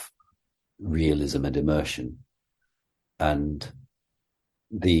of realism and immersion. And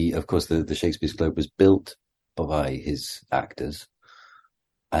of course, the Shakespeare's Globe was built by his actors.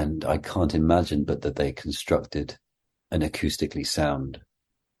 And I can't imagine but that they constructed an acoustically sound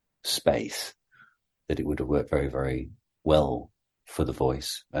space, that it would have worked very, very well for the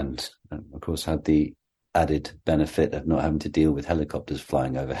voice. And of course, had the added benefit of not having to deal with helicopters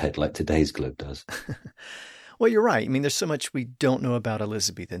flying overhead like today's Globe does. Well, you're right. I mean, there's so much we don't know about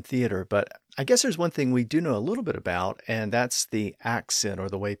Elizabethan theater, but I guess there's one thing we do know a little bit about, and that's the accent or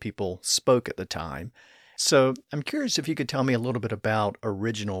the way people spoke at the time. So I'm curious if you could tell me a little bit about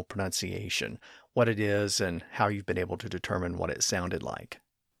original pronunciation, what it is and how you've been able to determine what it sounded like.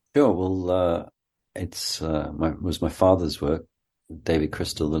 Sure. Well, was my father's work, David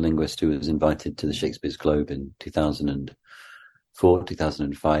Crystal, the linguist, who was invited to the Shakespeare's Globe in 2004,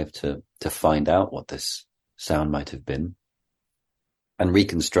 2005 to find out what this sound might have been. And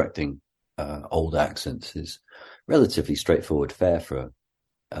reconstructing old accents is relatively straightforward fare for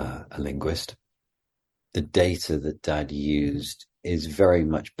a linguist. the data that Dad used is very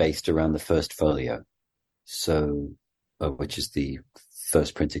much based around the first folio. So, which is the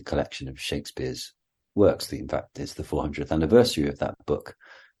first printed collection of Shakespeare's works. In fact, it's the 400th anniversary of that book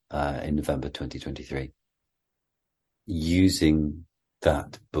in November 2023. Using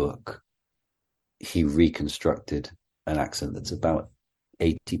that book, he reconstructed an accent that's about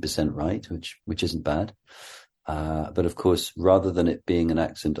 80% right, which isn't bad. But of course, rather than it being an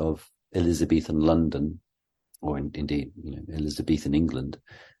accent of Elizabethan London, or indeed, Elizabethan England,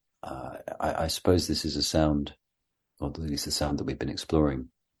 I suppose this is a sound, or at least the sound that we've been exploring,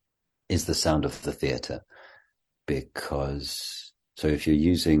 is the sound of the theatre. Because, so if you're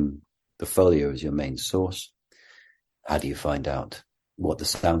using the folio as your main source, how do you find out what the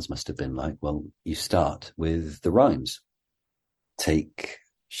sounds must have been like? Well, you start with the rhymes. Take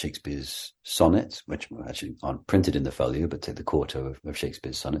Shakespeare's sonnets, which actually aren't printed in the folio, but take the quarto of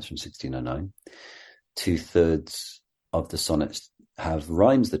Shakespeare's sonnets from 1609. 2/3 of the sonnets have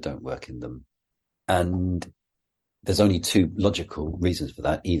rhymes that don't work in them. And there's only two logical reasons for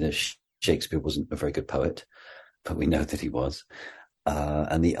that. Either Shakespeare wasn't a very good poet, but we know that he was.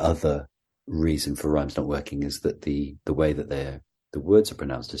 And the other reason for rhymes not working is that the way that the words are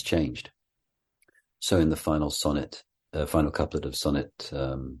pronounced has changed. So in the final sonnet, final couplet of sonnet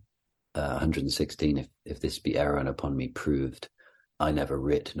 116, if this be error and upon me proved, I never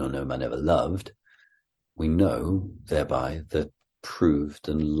writ, nor no man ever loved, we know thereby that proved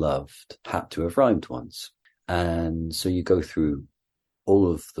and loved had to have rhymed once. And so you go through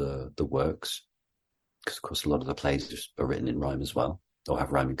all of the works, because of course a lot of the plays are written in rhyme as well, or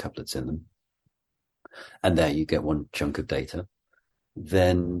have rhyming couplets in them. And there you get one chunk of data.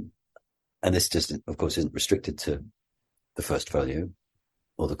 Then, and this just, of course, isn't restricted to the first folio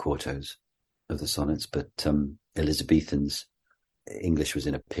or the quartos of the sonnets, but Elizabethan's English was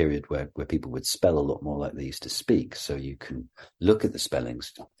in a period where people would spell a lot more like they used to speak. So you can look at the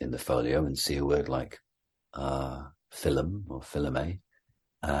spellings in the folio and see a word like philem or phileme,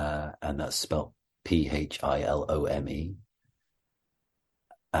 and that's spelled Philome.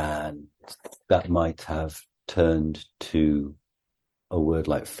 And that might have turned to a word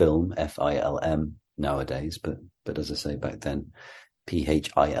like film, Film, nowadays, but as I say, back then,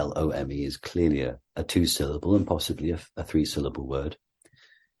 Philome is clearly a two-syllable and possibly a three-syllable word.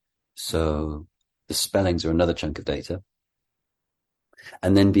 So the spellings are another chunk of data.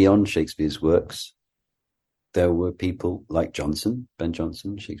 And then beyond Shakespeare's works, there were people like Johnson, Ben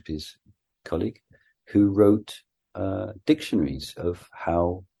Jonson, Shakespeare's colleague, who wrote dictionaries of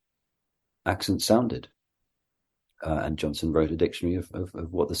how accents sounded. And Johnson wrote a dictionary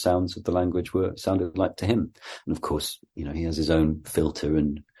of what the sounds of the language sounded like to him. And of course, he has his own filter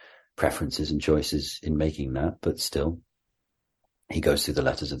and preferences and choices in making that, but still, he goes through the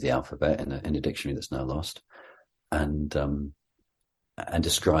letters of the alphabet in a dictionary that's now lost, and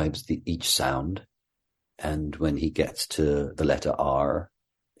describes each sound. And when he gets to the letter R,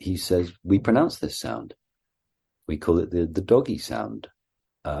 he says, we pronounce this sound. We call it the doggy sound,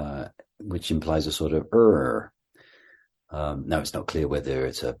 which implies a sort of now it's not clear whether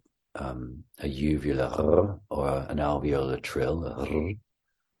it's a uvular or an alveolar trill,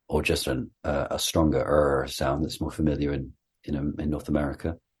 or just a stronger sound that's more familiar in North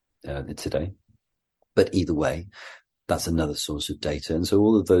America today. But either way, that's another source of data. And so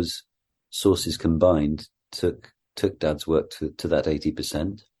all of those sources combined took Dad's work to that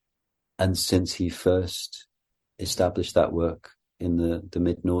 80%. And since he first established that work in the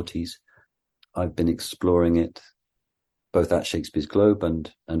mid-noughties, I've been exploring it both at Shakespeare's Globe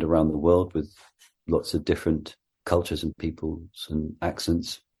and around the world with lots of different cultures and peoples and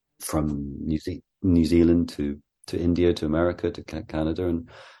accents, from New Zealand to India, to America, to Canada,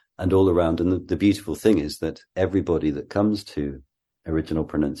 and all around. And the beautiful thing is that everybody that comes to original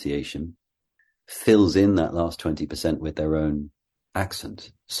pronunciation fills in that last 20% with their own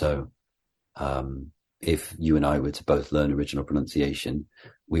accent. So if you and I were to both learn original pronunciation,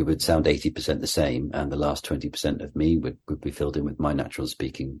 we would sound 80% the same, and the last 20% of me would be filled in with my natural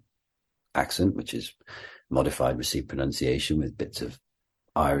speaking accent, which is modified received pronunciation with bits of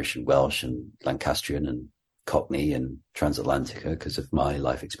Irish and Welsh and Lancastrian and Cockney and Transatlantica because of my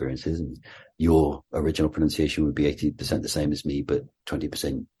life experiences. And your original pronunciation would be 80% the same as me, but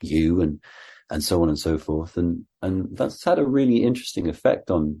 20% you, and so on and so forth. And that's had a really interesting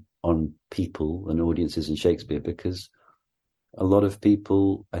effect on people and audiences in Shakespeare, because a lot of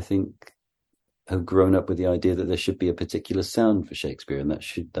people, I think, have grown up with the idea that there should be a particular sound for Shakespeare, and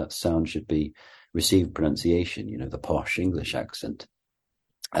that sound should be received pronunciation, the posh English accent.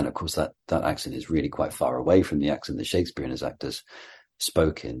 And of course, that accent is really quite far away from the accent that Shakespeare and his actors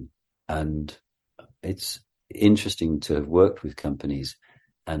spoke in. And it's interesting to have worked with companies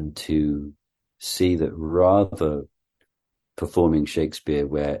and to see that rather performing Shakespeare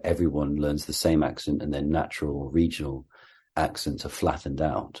where everyone learns the same accent and their natural or regional accents are flattened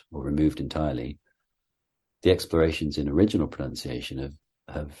out or removed entirely, the explorations in original pronunciation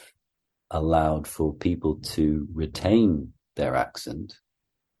have allowed for people to retain their accent,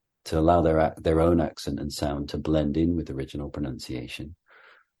 to allow their own accent and sound to blend in with original pronunciation.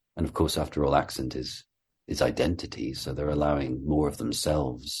 And of course, after all, accent is identity, so they're allowing more of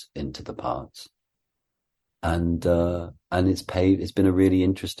themselves into the parts. And it's been a really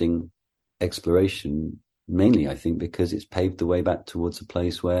interesting exploration, mainly I think because it's paved the way back towards a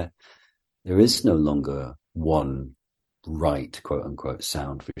place where there is no longer one right, quote unquote,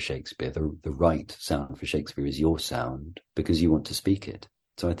 sound for Shakespeare. The right sound for Shakespeare is your sound because you want to speak it.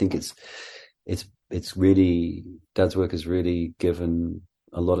 So I think it's really, Dad's work has really given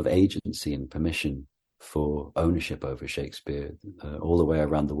a lot of agency and permission for ownership over Shakespeare all the way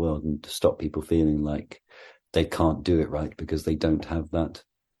around the world, and to stop people feeling like they can't do it right because they don't have that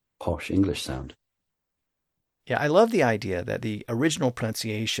posh English sound. Yeah, I love the idea that the original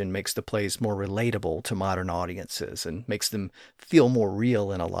pronunciation makes the plays more relatable to modern audiences and makes them feel more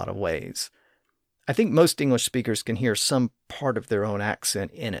real in a lot of ways. I think most English speakers can hear some part of their own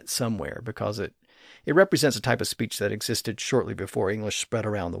accent in it somewhere because it represents a type of speech that existed shortly before English spread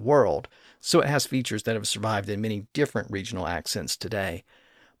around the world, so it has features that have survived in many different regional accents today.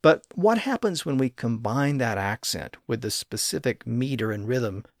 But what happens when we combine that accent with the specific meter and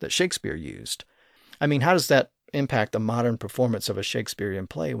rhythm that Shakespeare used? I mean, how does that impact the modern performance of a Shakespearean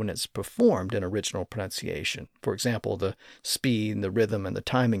play when it's performed in original pronunciation? For example, the speed, the rhythm, and the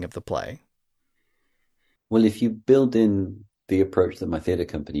timing of the play. Well, if you build in the approach that my theatre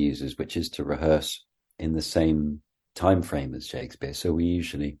company uses, which is to rehearse in the same time frame as Shakespeare, so we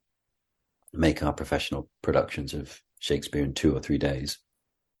usually make our professional productions of Shakespeare in 2 or 3 days,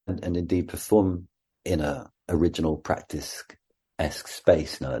 and indeed perform in a original practice-esque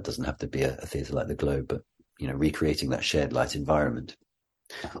space. Now, that doesn't have to be a theatre like the Globe, but recreating that shared light environment.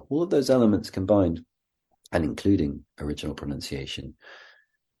 All of those elements combined, and including original pronunciation,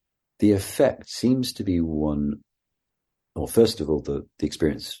 the effect seems to be one. Well, first of all, the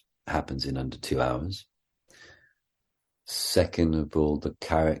experience happens in under 2 hours. Second of all,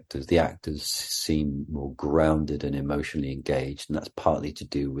 the actors seem more grounded and emotionally engaged, and that's partly to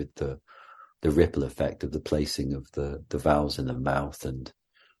do with the ripple effect of the placing of the vowels in the mouth and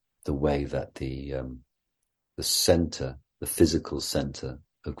the way that the center, the physical center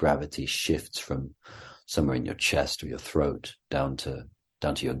of gravity shifts from somewhere in your chest or your throat down to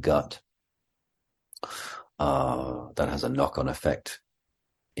your gut. That has a knock-on effect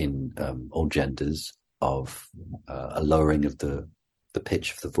in all genders of a lowering of the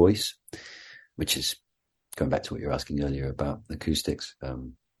pitch of the voice, which is going back to what you were asking earlier about acoustics.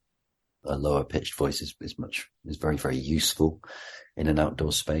 A lower pitched voice is very, very useful in an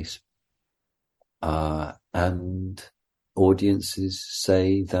outdoor space. And audiences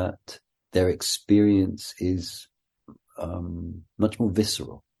say that their experience is much more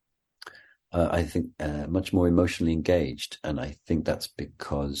visceral. I think much more emotionally engaged, and I think that's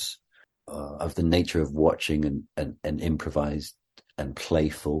because of the nature of watching an improvised and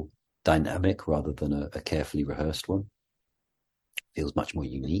playful dynamic rather than a carefully rehearsed one. Feels much more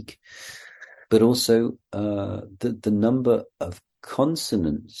unique. But also the number of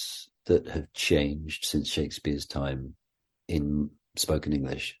consonants that have changed since Shakespeare's time in spoken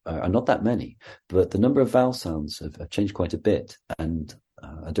English are not that many, but the number of vowel sounds have changed quite a bit. And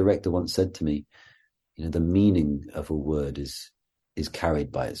a director once said to me, the meaning of a word is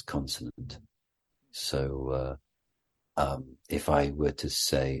carried by its consonant. So if I were to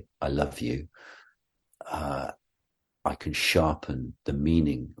say, I love you, I can sharpen the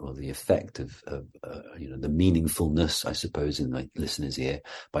meaning or the effect of the meaningfulness, I suppose, in the listener's ear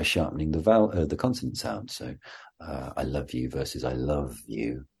by sharpening the consonant sound. So I love you versus I love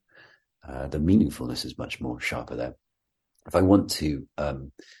you. The meaningfulness is much more sharper there. If I want to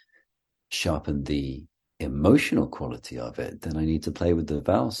sharpen the emotional quality of it, then I need to play with the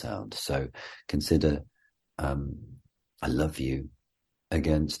vowel sound. So consider I love you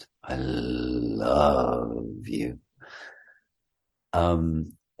against I love you.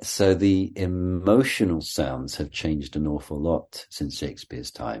 So the emotional sounds have changed an awful lot since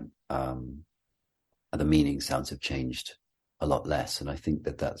Shakespeare's time. And the meaning sounds have changed a lot less. And I think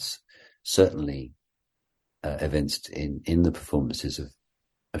that that's certainly evinced in the performances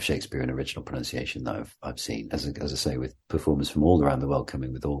of Shakespeare in original pronunciation that I've seen, as I say, with performers from all around the world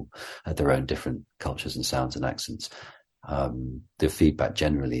coming with all their own different cultures and sounds and accents. The feedback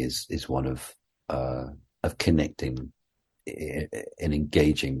generally is one of connecting and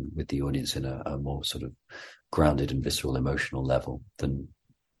engaging with the audience in a more sort of grounded and visceral emotional level than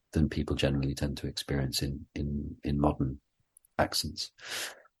people generally tend to experience in modern accents.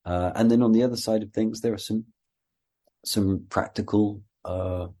 And then on the other side of things, there are some practical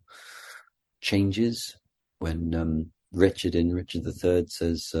changes when Richard in Richard III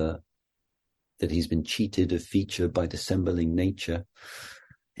says that he's been cheated of feature by dissembling nature.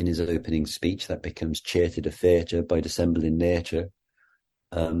 In his opening speech, that becomes cheated of theatre by dissembling nature.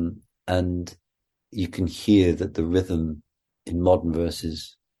 And you can hear that the rhythm in modern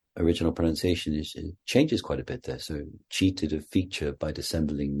versus original pronunciation it changes quite a bit there. So cheated of feature by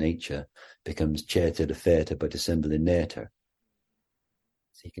dissembling nature becomes cheated of theatre by dissembling nature.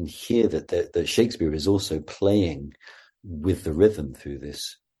 So you can hear that Shakespeare is also playing with the rhythm through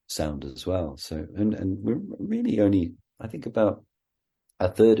this sound as well. So and we're really only, I think, about a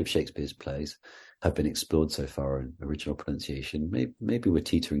third of Shakespeare's plays have been explored so far in original pronunciation. Maybe we're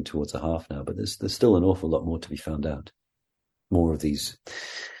teetering towards a half now, but there's still an awful lot more to be found out. More of these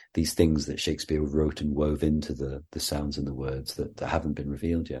things that Shakespeare wrote and wove into the sounds and the words that haven't been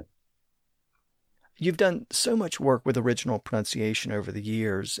revealed yet. You've done so much work with original pronunciation over the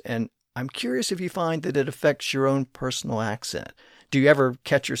years, and I'm curious if you find that it affects your own personal accent. Do you ever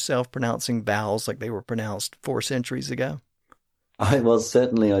catch yourself pronouncing vowels like they were pronounced 4 centuries ago?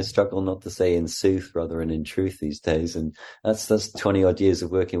 Certainly I struggle not to say in sooth rather than in truth these days, and that's 20 odd years of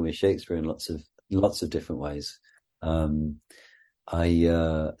working with Shakespeare in lots of different ways. Someone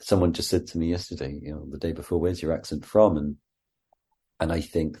just said to me yesterday, the day before, "Where's your accent from?" And I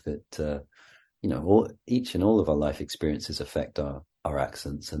think that each and all of our life experiences affect our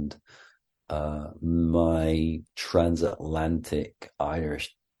accents, and my transatlantic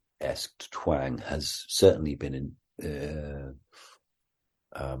Irish-esque twang has certainly been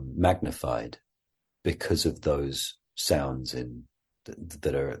magnified because of those sounds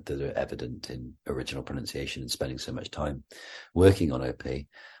that are evident in original pronunciation and spending so much time working on OP.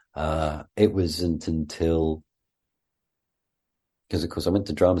 It wasn't until, because of course I went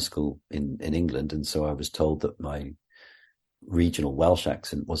to drama school in England, and so I was told that my regional Welsh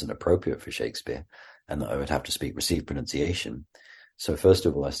accent wasn't appropriate for Shakespeare and that I would have to speak received pronunciation. So first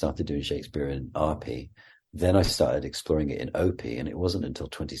of all, I started doing Shakespeare in RP. Then I started exploring it in OP, and it wasn't until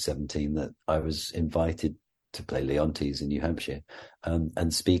 2017 that I was invited to play Leontes in New Hampshire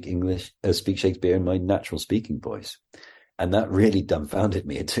and speak Shakespeare in my natural speaking voice. And that really dumbfounded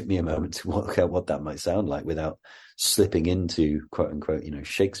me. It took me a moment to work out what that might sound like without slipping into quote unquote,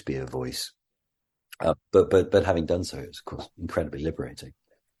 Shakespeare voice. But having done so, it was of course incredibly liberating.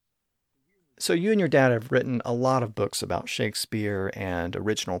 So you and your dad have written a lot of books about Shakespeare and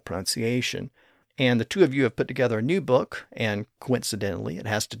original pronunciation. And the two of you have put together a new book, and coincidentally, it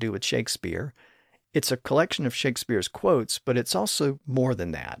has to do with Shakespeare. It's a collection of Shakespeare's quotes, but it's also more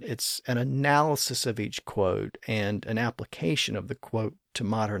than that. It's an analysis of each quote and an application of the quote to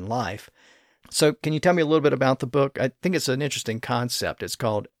modern life. So can you tell me a little bit about the book? I think it's an interesting concept. It's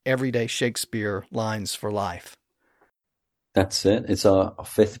called Everyday Shakespeare Lines for Life. That's it. It's our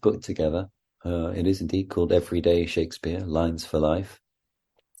fifth book together. It is indeed called Everyday Shakespeare Lines for Life.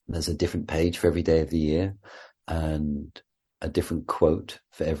 There's a different page for every day of the year and a different quote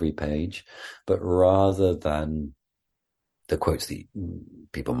for every page. But rather than the quotes that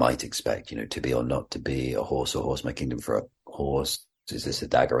people might expect, to be or not to be, a horse or horse, my kingdom for a horse, is this a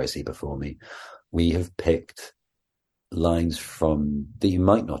dagger I see before me? We have picked lines that you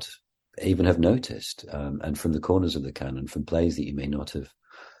might not even have noticed, and from the corners of the canon, from plays that you may not have,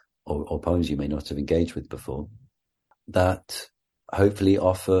 or poems you may not have engaged with before, that hopefully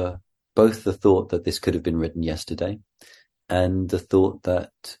offer both the thought that this could have been written yesterday and the thought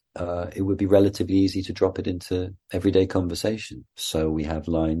that it would be relatively easy to drop it into everyday conversation. So we have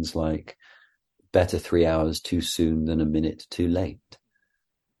lines like, better 3 hours too soon than a minute too late,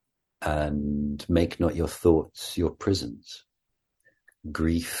 and make not your thoughts your prisons.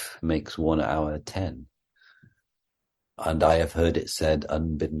 Grief makes 1 hour 10. And I have heard it said,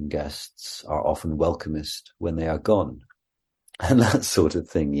 unbidden guests are often welcomest when they are gone. And that sort of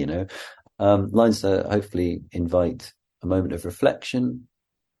thing, lines that hopefully invite a moment of reflection,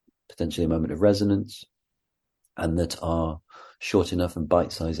 potentially a moment of resonance, and that are short enough and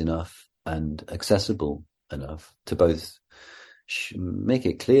bite-sized enough and accessible enough to both make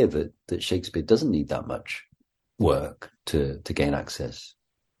it clear that Shakespeare doesn't need that much work to gain access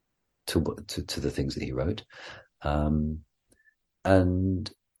to the things that he wrote, and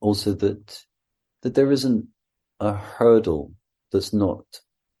also that there isn't a hurdle that's not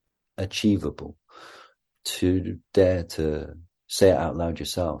achievable to dare to say it out loud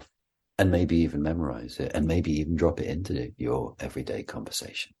yourself and maybe even memorize it, and maybe even drop it into your everyday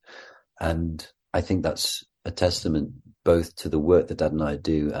conversation. And I think that's a testament both to the work that Dad and I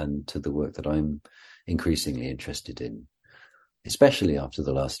do and to the work that I'm increasingly interested in, especially after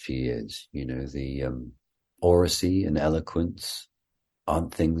the last few years. You know, the oracy and eloquence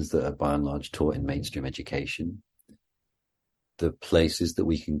aren't things that are by and large taught in mainstream education. The places that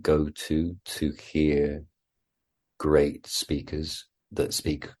we can go to hear great speakers that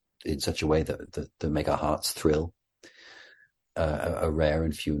speak in such a way that make our hearts thrill are rare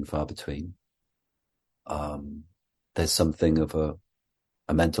and few and far between. There's something of a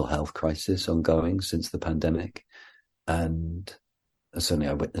mental health crisis ongoing since the pandemic, and certainly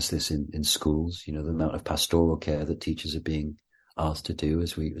I witnessed this in schools. You know, the amount of pastoral care that teachers are being asked to do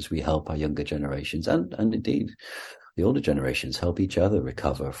as we help our younger generations and indeed the older generations help each other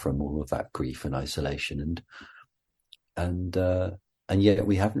recover from all of that grief and isolation, and yet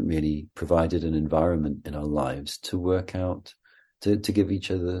we haven't really provided an environment in our lives to work out, to give each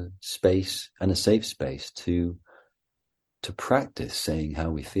other space and a safe space to practice saying how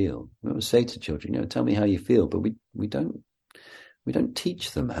we feel. We always say to children, you know, tell me how you feel, but we don't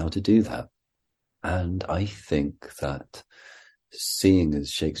teach them how to do that. And I think that seeing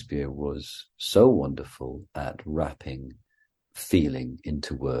as Shakespeare was so wonderful at wrapping feeling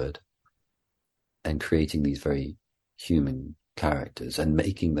into word and creating these very human characters and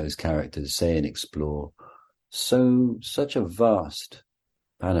making those characters say and explore such a vast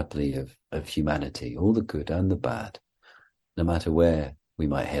panoply of humanity, all the good and the bad, no matter where we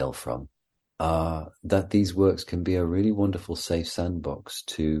might hail from, that these works can be a really wonderful safe sandbox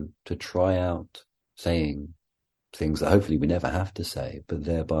to try out saying things that hopefully we never have to say, but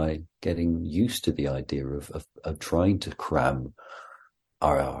thereby getting used to the idea of trying to cram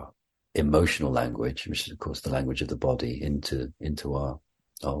our emotional language, which is of course the language of the body, into our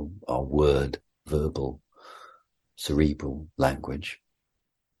word, verbal, cerebral language.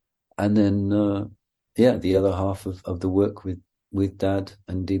 And then the other half of the work with Dad,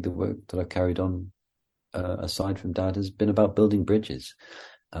 and indeed the work that I've carried on aside from Dad, has been about building bridges.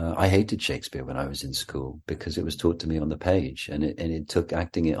 I hated Shakespeare when I was in school because it was taught to me on the page, and it took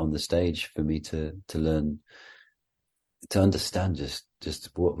acting it on the stage for me to learn, to understand just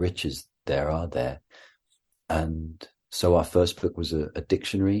what riches there are there. And so our first book was a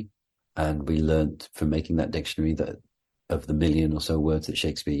dictionary, and we learned from making that dictionary that of the million or so words that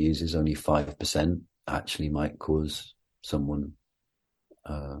Shakespeare uses, only 5% actually might cause someone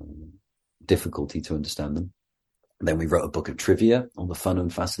difficulty to understand them. Then we wrote a book of trivia, all the fun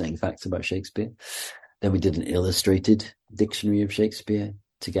and fascinating facts about Shakespeare. Then we did an illustrated dictionary of Shakespeare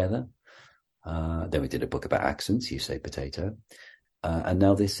together. Then we did a book about accents, you say potato. And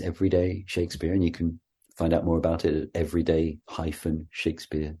now this Everyday Shakespeare, and you can find out more about it at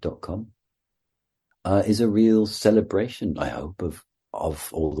everyday-shakespeare.com, is a real celebration, I hope, of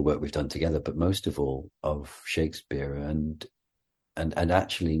all the work we've done together, but most of all of Shakespeare, and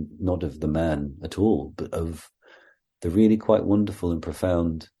actually not of the man at all, but of the really quite wonderful and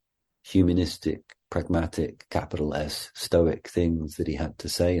profound humanistic, pragmatic, capital S, stoic things that he had to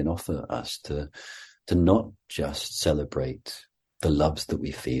say and offer us to not just celebrate the loves that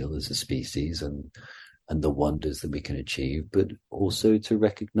we feel as a species and the wonders that we can achieve, but also to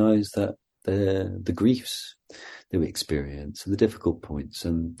recognize that the griefs that we experience and the difficult points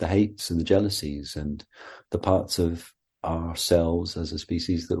and the hates and the jealousies and the parts of ourselves as a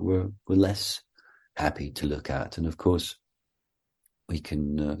species that we're less happy to look at. And of course, we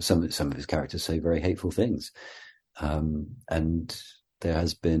can some of his characters say very hateful things, and there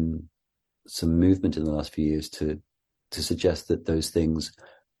has been some movement in the last few years to suggest that those things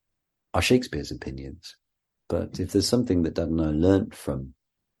are Shakespeare's opinions. But if there's something that Dad and I learnt from,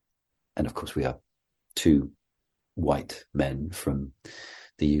 and of course we are two white men from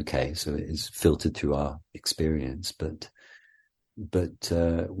the UK, so it is filtered through our experience, but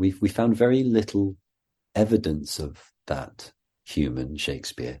we found very little evidence of that human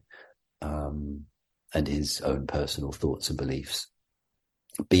Shakespeare and his own personal thoughts and beliefs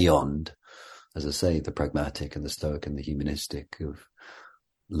beyond, as I say, the pragmatic and the stoic and the humanistic of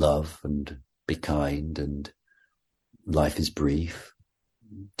love and be kind and life is brief,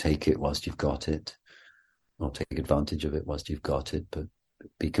 take it whilst you've got it, or take advantage of it whilst you've got it, but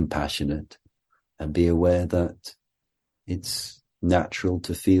be compassionate and be aware that it's natural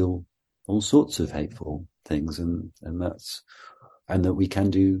to feel all sorts of hateful things, and that we can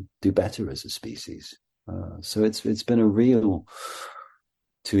do better as a species. So it's been a real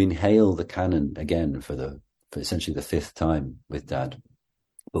to inhale the canon again for essentially the fifth time with Dad,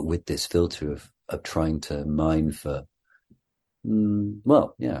 but with this filter of trying to mine for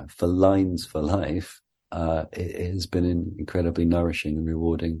Well, yeah, for Lines for Life, it has been an incredibly nourishing and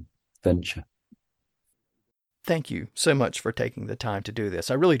rewarding venture. Thank you so much for taking the time to do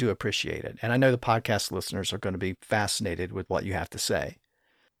this. I really do appreciate it. And I know the podcast listeners are going to be fascinated with what you have to say.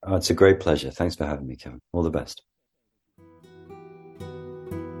 Oh, it's a great pleasure. Thanks for having me, Kevin. All the best.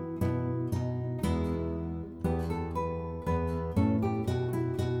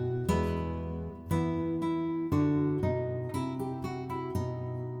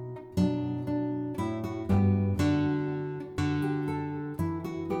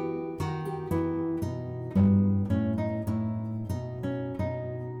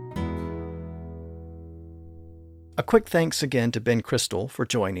 A quick thanks again to Ben Crystal for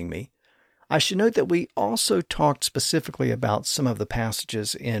joining me. I should note that we also talked specifically about some of the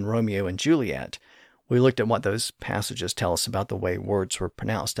passages in Romeo and Juliet. We looked at what those passages tell us about the way words were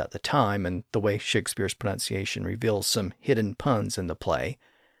pronounced at the time and the way Shakespeare's pronunciation reveals some hidden puns in the play.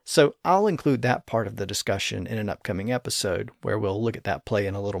 So I'll include that part of the discussion in an upcoming episode where we'll look at that play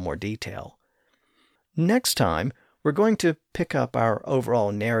in a little more detail. Next time, we're going to pick up our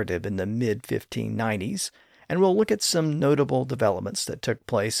overall narrative in the mid-1590s, and we'll look at some notable developments that took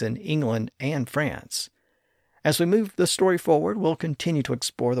place in England and France. As we move the story forward, we'll continue to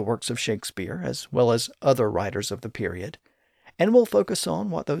explore the works of Shakespeare as well as other writers of the period, and we'll focus on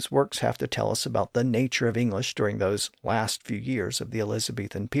what those works have to tell us about the nature of English during those last few years of the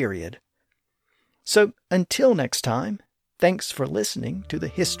Elizabethan period. So until next time, thanks for listening to the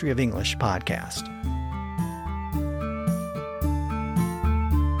History of English podcast.